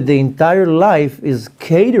see that the entire life is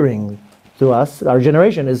catering to us, our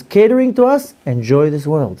generation is catering to us, enjoy this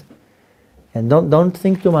world. And don't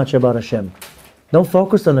think too much about Hashem. Don't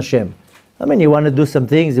focus on Hashem. I mean, you want to do some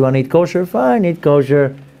things, you want to eat kosher, fine, eat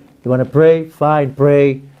kosher. You want to pray, fine,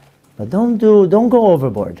 pray. But don't go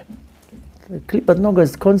overboard. Klipat Noga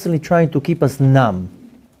is constantly trying to keep us numb.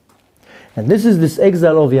 And this is this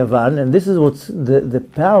exile of Yavan, and this is what's the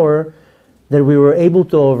power that we were able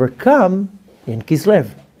to overcome in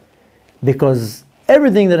Kislev. Because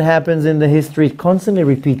everything that happens in the history constantly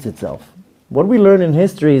repeats itself. What we learn in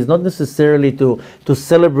history is not necessarily to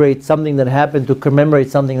celebrate something that happened, to commemorate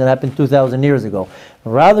something that happened 2,000 years ago.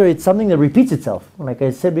 Rather, it's something that repeats itself. Like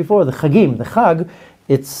I said before, the Chagim, the Chag,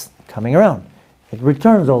 it's coming around. It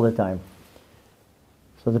returns all the time.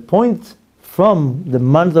 So the point from the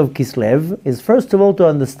month of Kislev is first of all to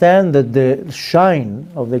understand that the shine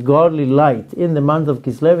of the godly light in the month of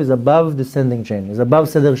Kislev is above descending chain, is above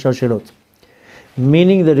Seder Shalshelot.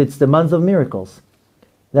 Meaning that it's the month of miracles.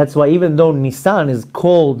 That's why even though Nisan is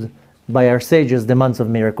called by our sages the month of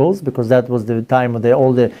miracles, because that was the time of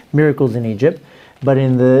all the miracles in Egypt, but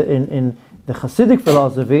in the Hasidic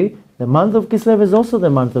philosophy, the month of Kislev is also the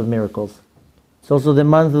month of miracles. It's also the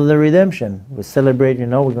month of the redemption. We celebrate, we're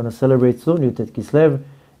going to celebrate soon Yutet Kislev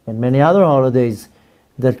and many other holidays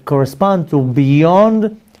that correspond to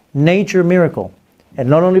beyond nature miracle. And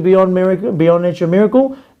not only beyond nature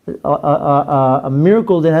miracle, a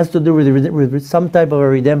miracle that has to do with some type of a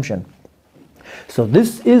redemption. So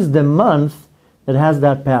this is the month that has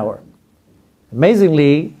that power.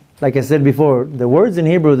 Amazingly, like I said before, the words in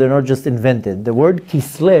Hebrew, they're not just invented. The word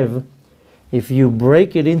Kislev, if you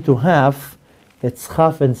break it into half, it's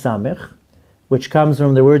Chaf and Samech, which comes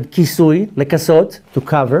from the word Kisui, lekasot, to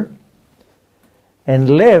cover. And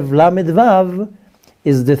Lev, Lamed Vav,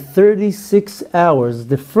 is the 36 hours,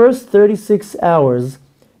 the first 36 hours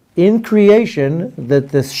in creation that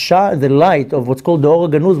the light of what's called the Or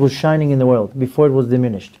HaGanuz was shining in the world before it was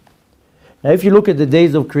diminished. Now if you look at the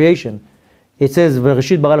days of creation, it says,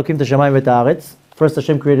 V'reshit bara Elokim tashamayim v'ta'aretz. First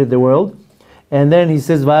Hashem created the world. And then he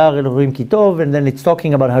says, V'ayar Elohim ki tov. And then it's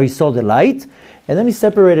talking about how he saw the light. And then he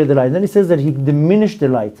separated the light. And then he says that he diminished the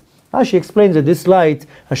light. Rashi explains that this light,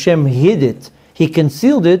 Hashem hid it. He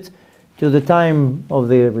concealed it to the time of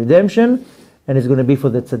the redemption. And it's going to be for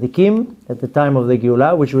the tzaddikim at the time of the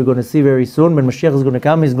Geulah, which we're going to see very soon. When Mashiach is going to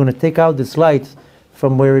come, he's going to take out this light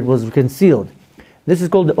from where it was concealed. This is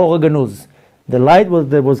called the Or HaGanuz. The light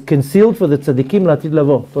that was concealed for the tzaddikim latid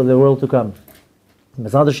lavo, for the world to come.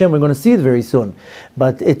 B'ezrat Hashem, we're going to see it very soon.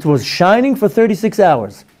 But it was shining for 36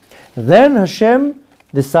 hours. Then Hashem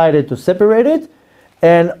decided to separate it,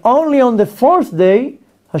 and only on the fourth day,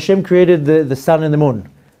 Hashem created the sun and the moon.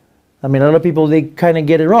 I mean, a lot of people, they kind of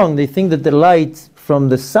get it wrong. They think that the light from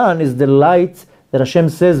the sun is the light that Hashem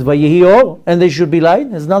says, Vayehi or, and they should be light.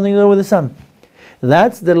 It has nothing to do with the sun.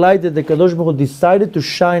 That's the light that the Kadosh Baruch Hu decided to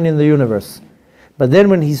shine in the universe. But then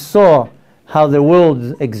when he saw how the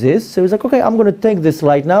world exists, so he was like, okay, I'm going to take this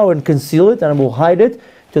light now and conceal it, and I will hide it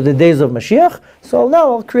to the days of Mashiach. So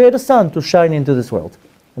now I'll create a sun to shine into this world.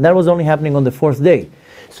 And that was only happening on the fourth day.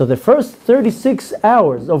 So the first 36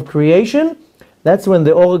 hours of creation, that's when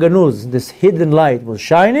the Or HaGanuz, this hidden light, was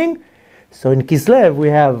shining. So in Kislev we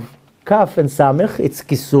have Kaf and Samech, it's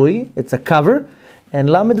Kisui, it's a cover, and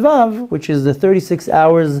Lamed Vav, which is the 36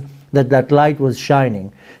 hours that light was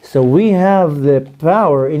shining. So we have the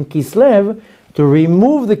power in Kislev to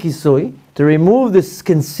remove the Kisui, to remove this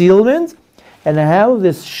concealment, and have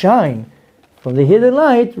this shine from the hidden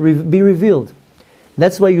light be revealed.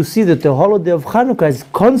 That's why you see that the holiday of Hanukkah is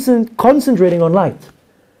concentrating on light.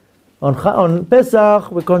 On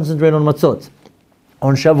Pesach, we concentrate on matzot.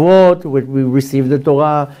 On Shavuot, we receive the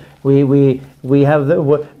Torah. We have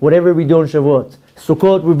whatever we do on Shavuot.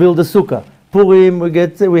 Sukkot, we build a sukkah. Purim,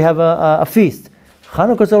 we have a feast.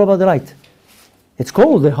 Hanukkah is all about the light. It's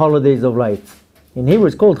called the holidays of light. In Hebrew,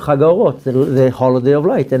 it's called Chag HaOrot, the holiday of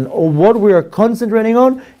light. And what we are concentrating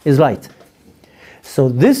on is light. So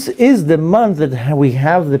this is the month that we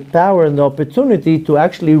have the power and the opportunity to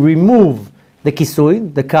actually remove the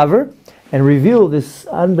kisui, the cover, and reveal this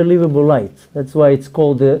unbelievable light. That's why it's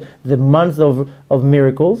called the month of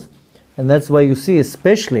miracles. And that's why you see,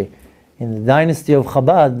 especially in the dynasty of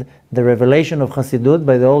Chabad, the revelation of Chassidut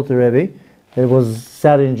by the Alter Rebbe, that was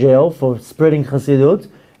sat in jail for spreading Chassidut.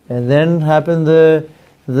 And then happened the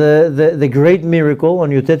great miracle on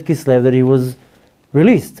Yutet Kislev that he was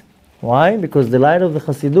released. Why? Because the light of the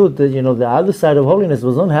Chassidut, the other side of holiness,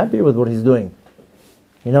 was unhappy with what he's doing.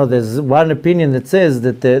 There's one opinion that says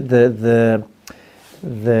that the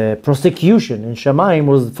prosecution in Shamayim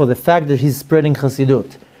was for the fact that he's spreading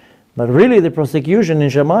Chassidut. But really the prosecution in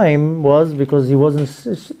Shamayim was because he wasn't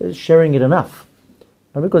sharing it enough.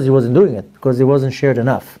 Not because he wasn't doing it, because he wasn't shared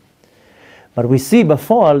enough. But we see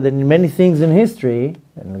before that in many things in history,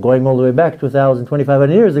 and going all the way back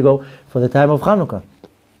 2,500 years ago, for the time of Hanukkah,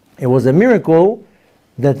 it was a miracle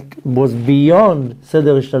that was beyond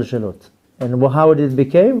Seder Ishtalshelot. And how it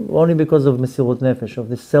became? Only because of Mesirut Nefesh, of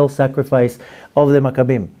the self-sacrifice of the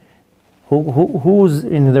Maccabim. Who's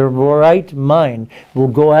in their right mind will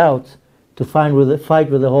go out to fight with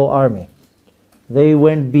the whole army. They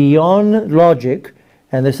went beyond logic,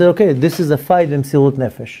 and they said, okay, this is a fight in Mesirut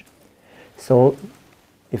Nefesh. So,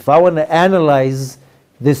 if I want to analyze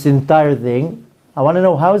this entire thing, I want to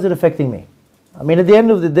know how is it affecting me. I mean, at the end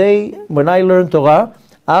of the day, when I learn Torah,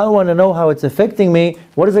 I want to know how it's affecting me.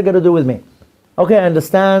 What is it going to do with me? Okay, I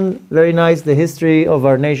understand, very nice, the history of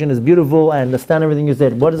our nation is beautiful. I understand everything you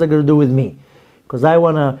said. What is it going to do with me? Because I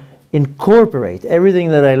want to incorporate everything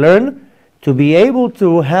that I learn to be able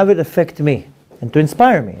to have it affect me and to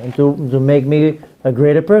inspire me and to make me a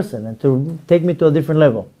greater person and to take me to a different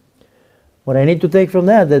level. What I need to take from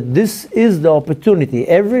that this is the opportunity.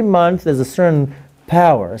 Every month there's a certain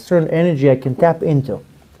power, a certain energy I can tap into.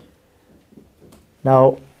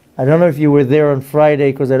 Now, I don't know if you were there on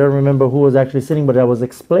Friday, because I don't remember who was actually sitting, but I was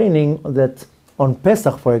explaining that on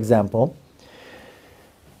Pesach, for example,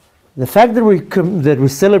 the fact that we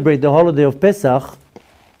celebrate the holiday of Pesach,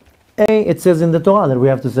 A, it says in the Torah that we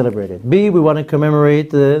have to celebrate it. B, we want to commemorate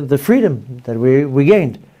the freedom that we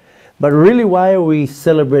gained. But really, why are we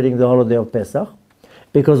celebrating the holiday of Pesach?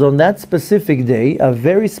 Because on that specific day, a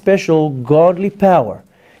very special godly power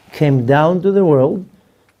came down to the world,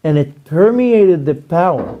 and it permeated the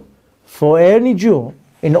power for any Jew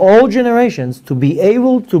in all generations to be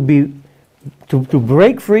able to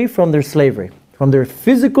break free from their slavery, from their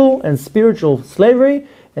physical and spiritual slavery,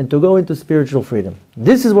 and to go into spiritual freedom.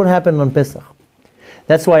 This is what happened on Pesach.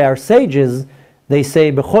 That's why our sages, they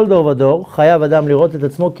say, "B'chol dor v'dor, chayav adam lirot et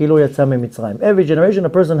atzmo ki lo yatsa miMitzrayim." Every generation, a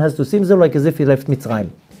person has to see himself like as if he left Mitzrayim.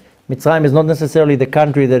 Mitzrayim is not necessarily the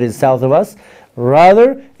country that is south of us.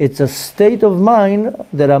 Rather, it's a state of mind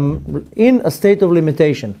that I'm in a state of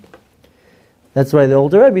limitation. That's why the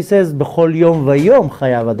Alter Rebbe says, "B'chol yom vayom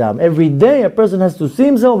chayav adam." Every day, a person has to see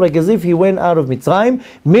himself like as if he went out of Mitzrayim,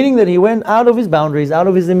 meaning that he went out of his boundaries, out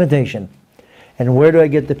of his limitation. And where do I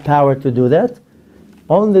get the power to do that?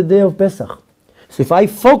 On the day of Pesach. So if I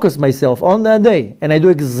focus myself on that day, and I do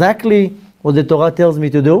exactly what the Torah tells me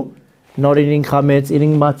to do, not eating chametz,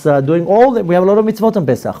 eating matzah, doing all that, we have a lot of mitzvot on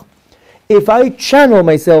Pesach. If I channel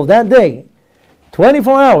myself that day,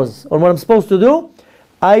 24 hours on what I'm supposed to do,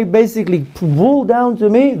 I basically pull down to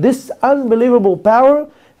me this unbelievable power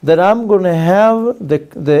that I'm going to have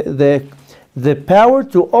the power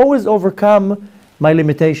to always overcome my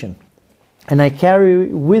limitation. And I carry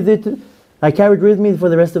it with me for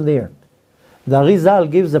the rest of the year. The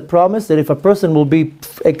Arizal gives a promise that if a person will be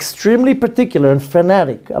extremely particular and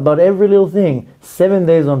fanatic about every little thing 7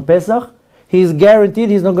 days on Pesach, he's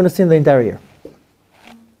guaranteed he's not going to sin the entire year.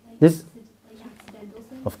 This,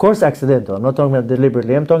 of course, accidental. I'm not talking about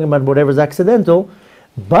deliberately. I'm talking about whatever's accidental.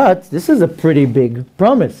 But this is a pretty big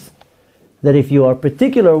promise. That if you are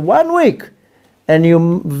particular 1 week, and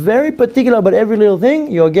you're very particular about every little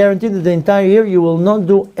thing, you're guaranteed that the entire year you will not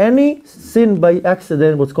do any sin by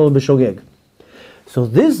accident, what's called b'shogeg. So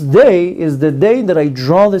this day is the day that I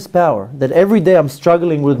draw this power. That every day I'm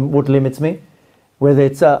struggling with what limits me. Whether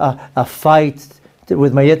it's a fight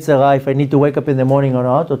with my Yetzer Hara, if I need to wake up in the morning or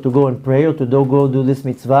not, or to go and pray, or to go do this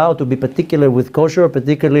mitzvah, or to be particular with kosher, or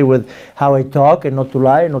particularly with how I talk, and not to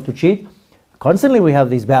lie, and not to cheat. Constantly we have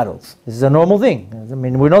these battles. This is a normal thing. I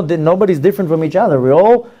mean, nobody's different from each other. We're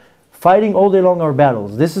all fighting all day long our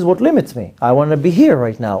battles. This is what limits me. I want to be here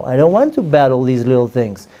right now. I don't want to battle these little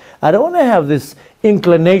things. I don't want to have this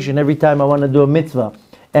inclination every time I want to do a mitzvah.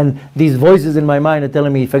 And these voices in my mind are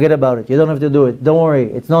telling me, forget about it. You don't have to do it. Don't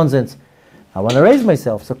worry. It's nonsense. I want to raise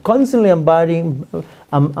myself. So constantly I'm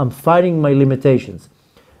fighting my limitations.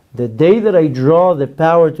 The day that I draw the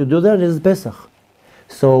power to do that is Pesach.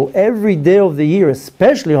 So every day of the year,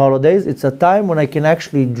 especially holidays, it's a time when I can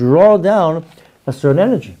actually draw down a certain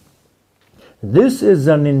energy. This is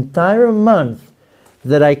an entire month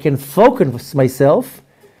that I can focus myself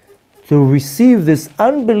to receive this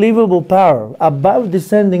unbelievable power above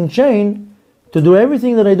descending chain to do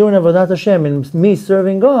everything that I do in Avodat Hashem, in me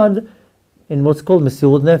serving God, in what's called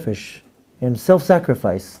Mesirut Nefesh, in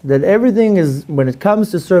self-sacrifice. That everything is, when it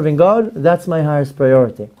comes to serving God, that's my highest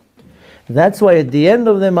priority. That's why at the end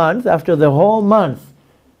of the month, after the whole month,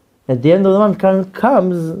 at the end of the month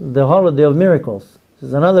comes the holiday of miracles. This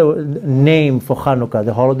is another name for Hanukkah,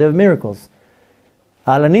 the holiday of miracles.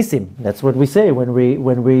 Al Anisim, that's what we say when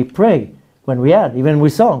we pray, when we add, even we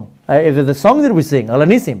song. If the song that we sing, Al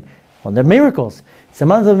Anisim, on the miracles, it's a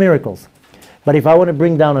month of miracles. But if I want to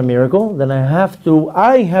bring down a miracle, then I have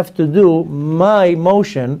to do my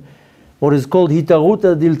motion, what is called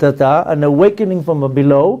Hitaruta Diltata, an awakening from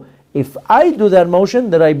below. If I do that motion,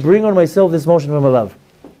 then I bring on myself this motion from above.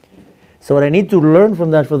 So what I need to learn from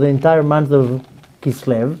that for the entire month of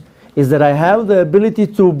Kislev is that I have the ability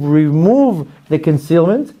to remove the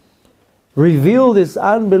concealment, reveal this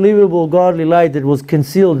unbelievable godly light that was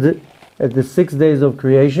concealed at the 6 days of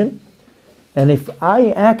creation. And if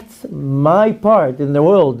I act my part in the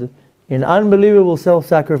world in unbelievable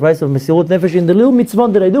self-sacrifice of Mesirut Nefesh in the little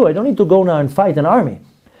mitzvot that I do, I don't need to go now and fight an army.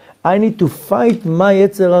 I need to fight my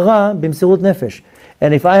Yetzer Hara b'Mesirut Nefesh.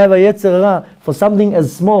 And if I have a Yetzer Hara for something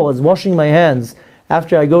as small as washing my hands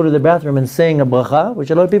after I go to the bathroom and saying a bracha,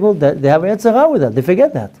 which a lot of people, they have a Yetzer Hara with that, they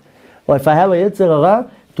forget that. Or if I have a Yetzer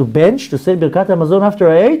Hara to bench, to say Birkat HaMazon after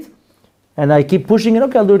I ate, and I keep pushing it,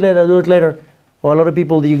 okay, I'll do it later. Or a lot of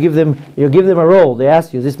people, you give them a roll, they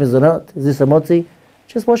ask you, is this mizonot, is this a motzi?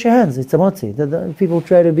 Just wash your hands, it's a motzi. People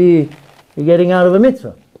try to be getting out of a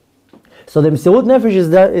mitzvah. So the Mesirut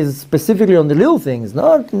Nefesh is specifically on the little things.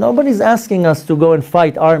 Nobody's asking us to go and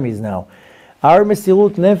fight armies now. Our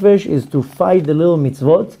Mesirut Nefesh is to fight the little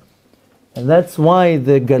mitzvot, and that's why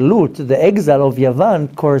the galut, the exile of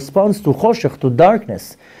Yavan, corresponds to choshech, to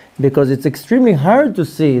darkness, because it's extremely hard to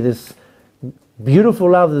see this beautiful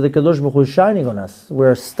love that the Kadosh Baruch Hu is shining on us.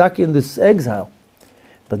 We're stuck in this exile.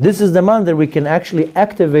 But this is the month that we can actually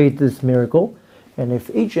activate this miracle. And if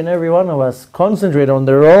each and every one of us concentrate on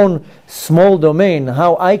their own small domain,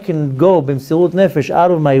 how I can go b'mesirut nefesh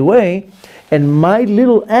out of my way, and my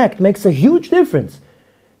little act makes a huge difference.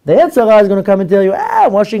 The Yetzer Hara is going to come and tell you,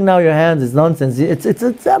 washing now your hands is nonsense.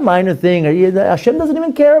 It's a minor thing. Hashem doesn't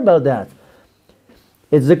even care about that.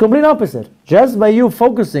 It's the complete opposite. Just by you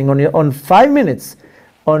focusing on 5 minutes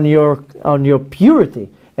on your purity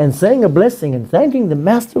and saying a blessing and thanking the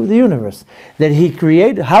Master of the universe that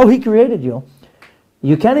how He created you,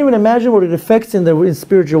 you can't even imagine what it affects in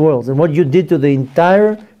spiritual worlds and what you did to the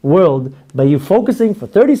entire world by you focusing for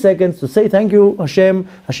 30 seconds to say thank you Hashem,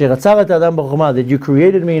 Asher Atzar et Adam b'chokhmah, that you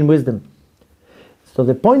created me in wisdom. So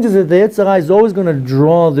the point is that the Yetzer Hara is always going to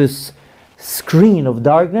draw this screen of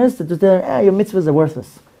darkness to tell your mitzvahs are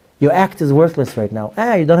worthless. Your act is worthless right now.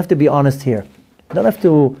 You don't have to be honest here. You don't have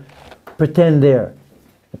to pretend there.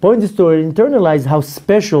 The point is to internalize how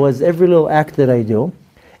special is every little act that I do.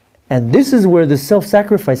 And this is where the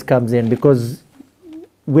self-sacrifice comes in, because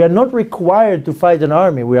we are not required to fight an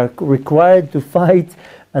army. We are required to fight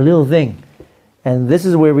a little thing. And this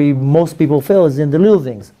is where most people fail, is in the little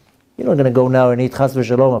things. You're not going to go now and eat chas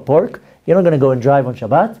v'shalom a pork. You're not going to go and drive on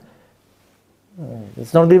Shabbat.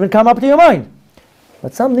 It's not even come up to your mind.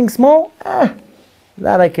 But something small,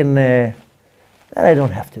 that I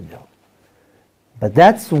don't have to do. But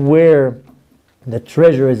that's where the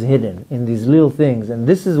treasure is hidden, in these little things. And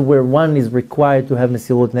this is where one is required to have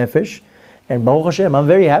Mesirut Nefesh. And Baruch Hashem, I'm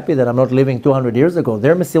very happy that I'm not living 200 years ago.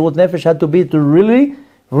 Their Mesirut Nefesh had to be to really,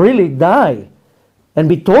 really die and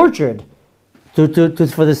be tortured for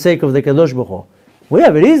the sake of the Kadosh Baruch Hu. We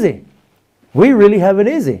have it easy. We really have it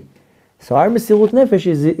easy. So our Mesirut Nefesh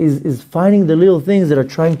is finding the little things that are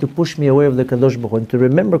trying to push me away of the Kadosh Baruch Hu, and to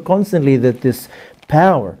remember constantly that this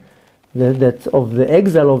power that of the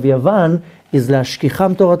exile of Yavan is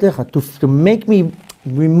lashkicham Toratecha, to make me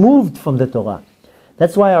removed from the Torah.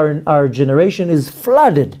 That's why our generation is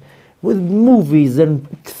flooded with movies and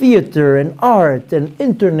theater and art and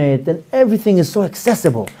internet, and everything is so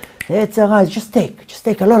accessible. The Yetzer Hara is just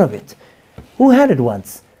take a lot of it. Who had it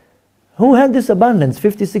once? Who had this abundance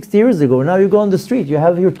 50, 60 years ago? Now you go on the street, you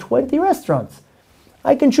have here 20 restaurants.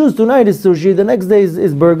 I can choose tonight is sushi, the next day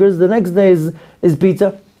is burgers, the next day is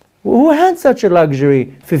pizza. Who had such a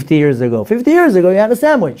luxury 50 years ago? 50 years ago you had a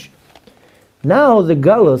sandwich. Now the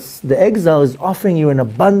galus, the exile, is offering you an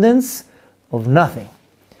abundance of nothing.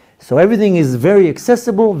 So everything is very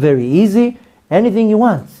accessible, very easy, anything you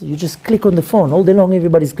want. You just click on the phone. All day long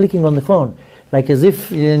everybody's clicking on the phone, like as if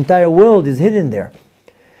the entire world is hidden there.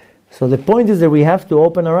 So the point is that we have to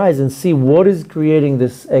open our eyes and see what is creating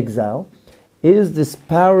this exile. Is this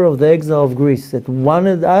power of the exile of Greece that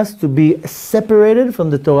wanted us to be separated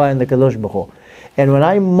from the Torah and the Kadosh Baruch Hu. And when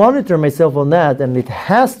I monitor myself on that, and it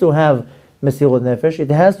has to have Mesirut Nefesh, it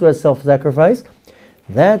has to have self-sacrifice,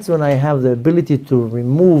 that's when I have the ability to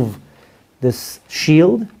remove this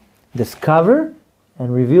shield, this cover,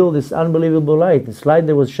 and reveal this unbelievable light. This light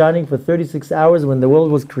that was shining for 36 hours when the world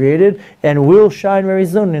was created, and will shine very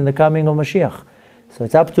soon in the coming of Mashiach. So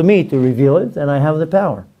it's up to me to reveal it, and I have the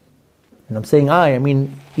power. And I'm saying I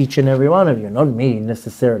mean each and every one of you, not me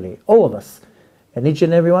necessarily, all of us. And each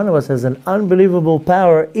and every one of us has an unbelievable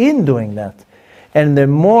power in doing that. And the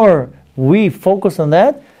more we focus on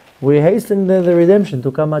that, we hasten the redemption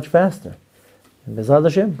to come much faster. And B'ezrat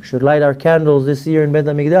Hashem, we should light our candles this year in Beit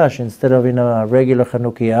HaMikdash instead of in a regular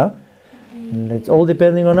Chanukiah. And it's all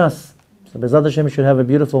depending on us. So B'ezrat Hashem should have a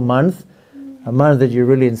beautiful month, a month that you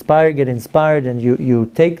really get inspired, and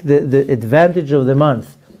you take the advantage of the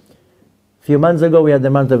month. A few months ago we had the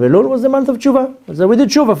month of Elul, was the month of Tshuva. So we did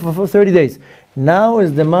Tshuva for 30 days. Now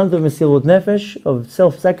is the month of Mesirut Nefesh, of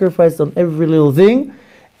self-sacrifice on every little thing.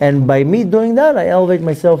 And by me doing that, I elevate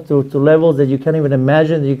myself to levels that you can't even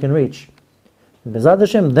imagine that you can reach. B'ezrat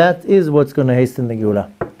Hashem, that is what's going to hasten the Geula.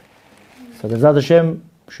 So B'ezrat Hashem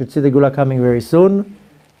should see the Geula coming very soon.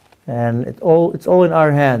 And it's all in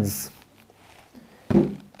our hands.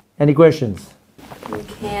 Any questions? You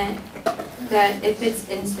can't. That if it's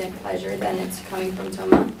instant pleasure, then it's coming from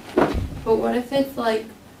Toma. But what if it's like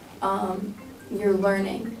you're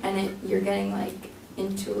learning and you're getting like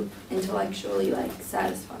intellectually like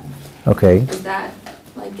satisfied? Okay. Is that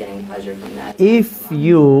like getting pleasure from that? If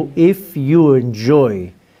you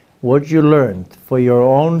enjoy what you learned for your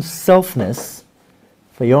own selfness,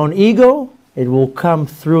 for your own ego, it will come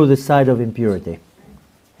through the side of impurity,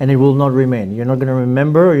 and it will not remain. You're not going to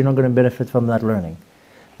remember, or you're not going to benefit from that learning.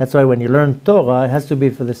 That's why when you learn Torah, it has to be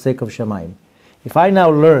for the sake of Shamayim. If I now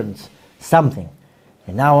learned something,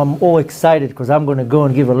 and now I'm all excited because I'm going to go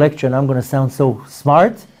and give a lecture and I'm going to sound so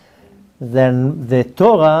smart, then the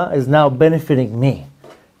Torah is now benefiting me.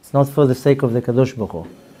 It's not for the sake of the Kadosh Baruch Hu.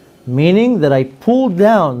 Meaning that I pull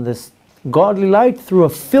down this godly light through a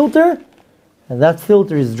filter, and that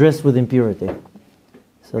filter is dressed with impurity.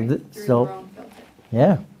 So,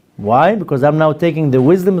 yeah. Why? Because I'm now taking the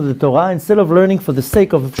wisdom of the Torah, instead of learning for the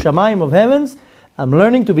sake of Shamayim, of heavens, I'm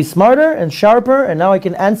learning to be smarter and sharper, and now I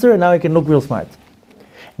can answer, and now I can look real smart.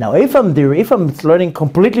 Now if I'm learning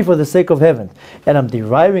completely for the sake of heaven, and I'm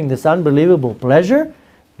deriving this unbelievable pleasure,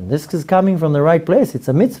 this is coming from the right place. It's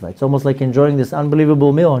a mitzvah. It's almost like enjoying this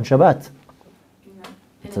unbelievable meal on Shabbat. Yeah.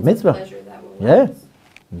 It's a mitzvah. Pleasure that will last.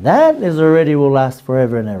 That is already will last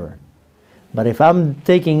forever and ever. But if I'm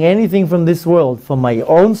taking anything from this world for my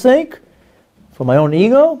own sake, for my own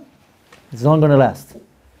ego, it's not going to last.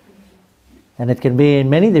 And it can be in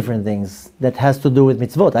many different things that has to do with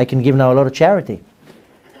mitzvot. I can give now a lot of charity,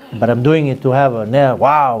 but I'm doing it to have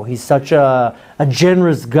wow, he's such a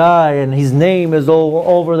generous guy and his name is all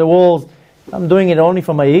over the walls. I'm doing it only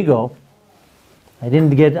for my ego.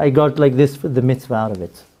 I got like this for the mitzvah out of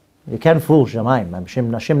it. You can't fool Shamayim.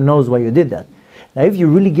 Hashem knows why you did that. Now if you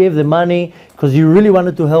really gave the money because you really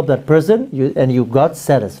wanted to help that person and you got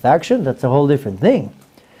satisfaction, that's a whole different thing.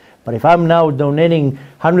 But if I'm now donating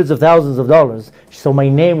hundreds of thousands of dollars, so my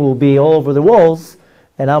name will be all over the walls,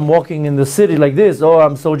 and I'm walking in the city like this, oh,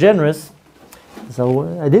 I'm so generous.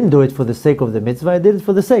 So I didn't do it for the sake of the mitzvah, I did it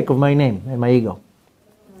for the sake of my name and my ego.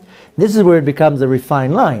 This is where it becomes a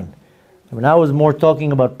refined line. When I was more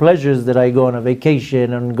talking about pleasures, that I go on a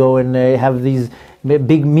vacation and go and have these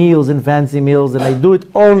big meals and fancy meals, and I do it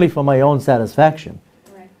only for my own satisfaction.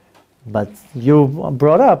 Right. But you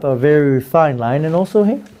brought up a very refined line, and also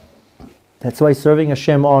here. That's why serving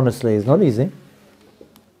Hashem honestly is not easy.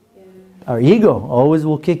 Yeah. Our ego always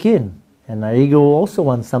will kick in, and our ego also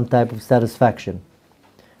wants some type of satisfaction.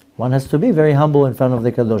 One has to be very humble in front of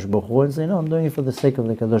the Kadosh Baruch Hu and say, no, I'm doing it for the sake of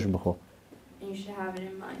the Kadosh Baruch Hu. And you should have it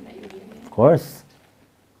in mind that you're doing it. Of course.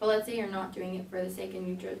 Well, let's say you're not doing it for the sake, and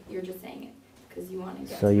you're just saying it because you want to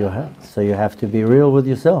get. So you have to be real with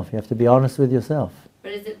yourself. You have to be honest with yourself.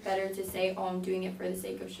 But is it better to say, oh, I'm doing it for the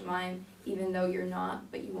sake of Shemayim, even though you're not,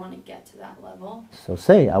 but you want to get to that level? So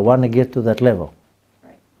say, I want to get to that level.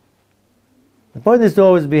 Right. The point is to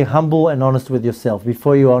always be humble and honest with yourself in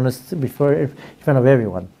front of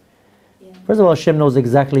everyone. Yeah. First of all, Hashem knows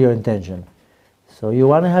exactly your intention. So you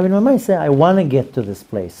want to have in your mind, say, I want to get to this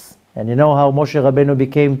place. And you know how Moshe Rabbeinu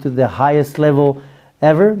became to the highest level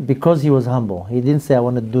ever? Because he was humble. He didn't say, I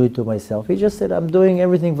want to do it to myself. He just said, I'm doing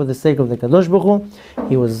everything for the sake of the Kadosh Baruch Hu.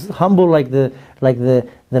 He was humble like the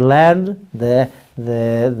land, the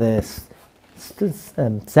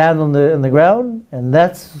sand on the ground, and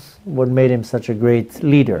that's what made him such a great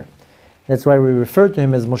leader. That's why we refer to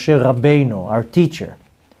him as Moshe Rabbeinu, our teacher.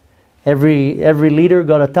 Every leader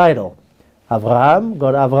got a title. Avraham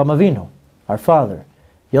got Avraham Avinu, our father.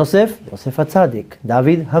 Yosef HaTzadik.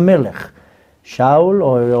 David HaMelech. Shaul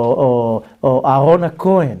or Aaron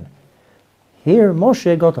HaKohen. Here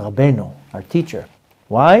Moshe got Rabbeinu, our teacher.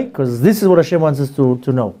 Why? Because this is what Hashem wants us to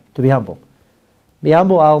know, to be humble. Be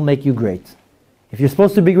humble, I'll make you great. If you're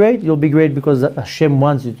supposed to be great, you'll be great because Hashem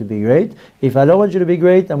wants you to be great. If I don't want you to be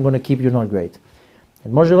great, I'm going to keep you not great.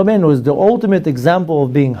 And Moshe Rabbeinu is the ultimate example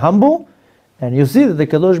of being humble, and you see that the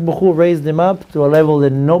Kadosh Baruch Hu raised him up to a level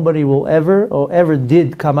that nobody will ever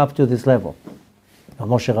did come up to this level of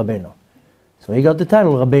Moshe Rabbeinu. So he got the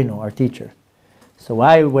title Rabbeinu, our teacher. So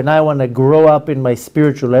when I want to grow up in my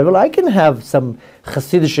spiritual level, I can have some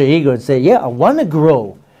Hasidic ego and say, yeah, I want to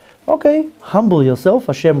grow. Okay, humble yourself,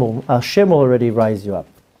 Hashem will already rise you up.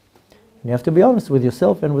 And you have to be honest with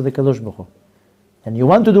yourself and with the Kadosh Baruch Hu. And you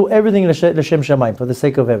want to do everything L'Shem Shamayim, for the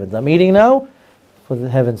sake of heavens. I'm eating now, for the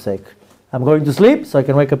heaven's sake. I'm going to sleep, so I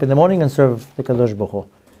can wake up in the morning and serve the Kadosh Baruch Hu.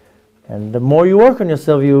 And the more you work on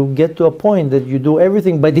yourself, you get to a point that you do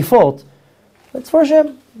everything by default. That's for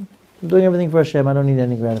Hashem. I'm doing everything for Hashem. I don't need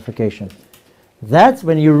any gratification. That's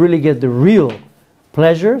when you really get the real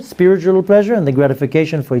pleasure, spiritual pleasure, and the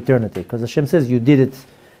gratification for eternity. Because Hashem says you did it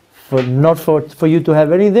not for you to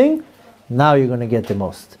have anything. Now you're going to get the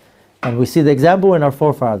most. And we see the example in our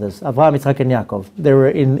forefathers, Avraham, Yitzchak, and Yaakov. They were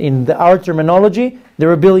in our terminology, they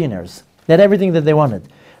were billionaires. They had everything that they wanted.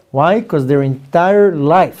 Why? Because their entire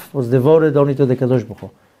life was devoted only to the Kadosh Baruch Hu.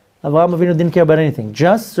 Avraham Avinu didn't care about anything,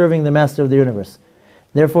 just serving the Master of the universe.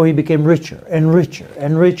 Therefore, he became richer and richer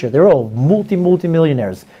and richer. They were all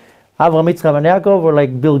multi-millionaires. Avraham, Yitzchak, and Yaakov were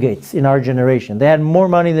like Bill Gates in our generation. They had more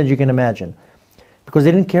money than you can imagine, because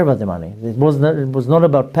they didn't care about the money. It was not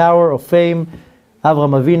about power or fame.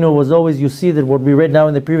 Avraham Avinu was always, you see that what we read now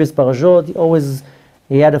in the previous parashot,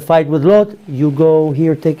 he had a fight with Lot. You go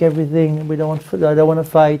here, take everything. I don't want to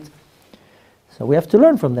fight. So we have to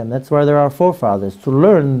learn from them. That's why there are forefathers, to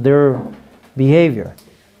learn their behavior.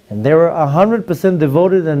 And they were 100%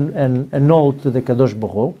 devoted and annulled to the Kadosh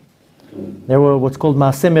Baruch Hu. They were what's called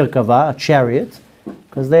Maaseh Merkava, a chariot,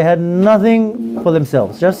 because they had nothing for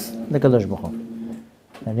themselves, just the Kadosh Baruch Hu.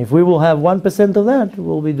 And if we will have 1% of that,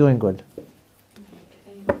 we'll be doing good.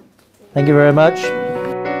 Thank you very much.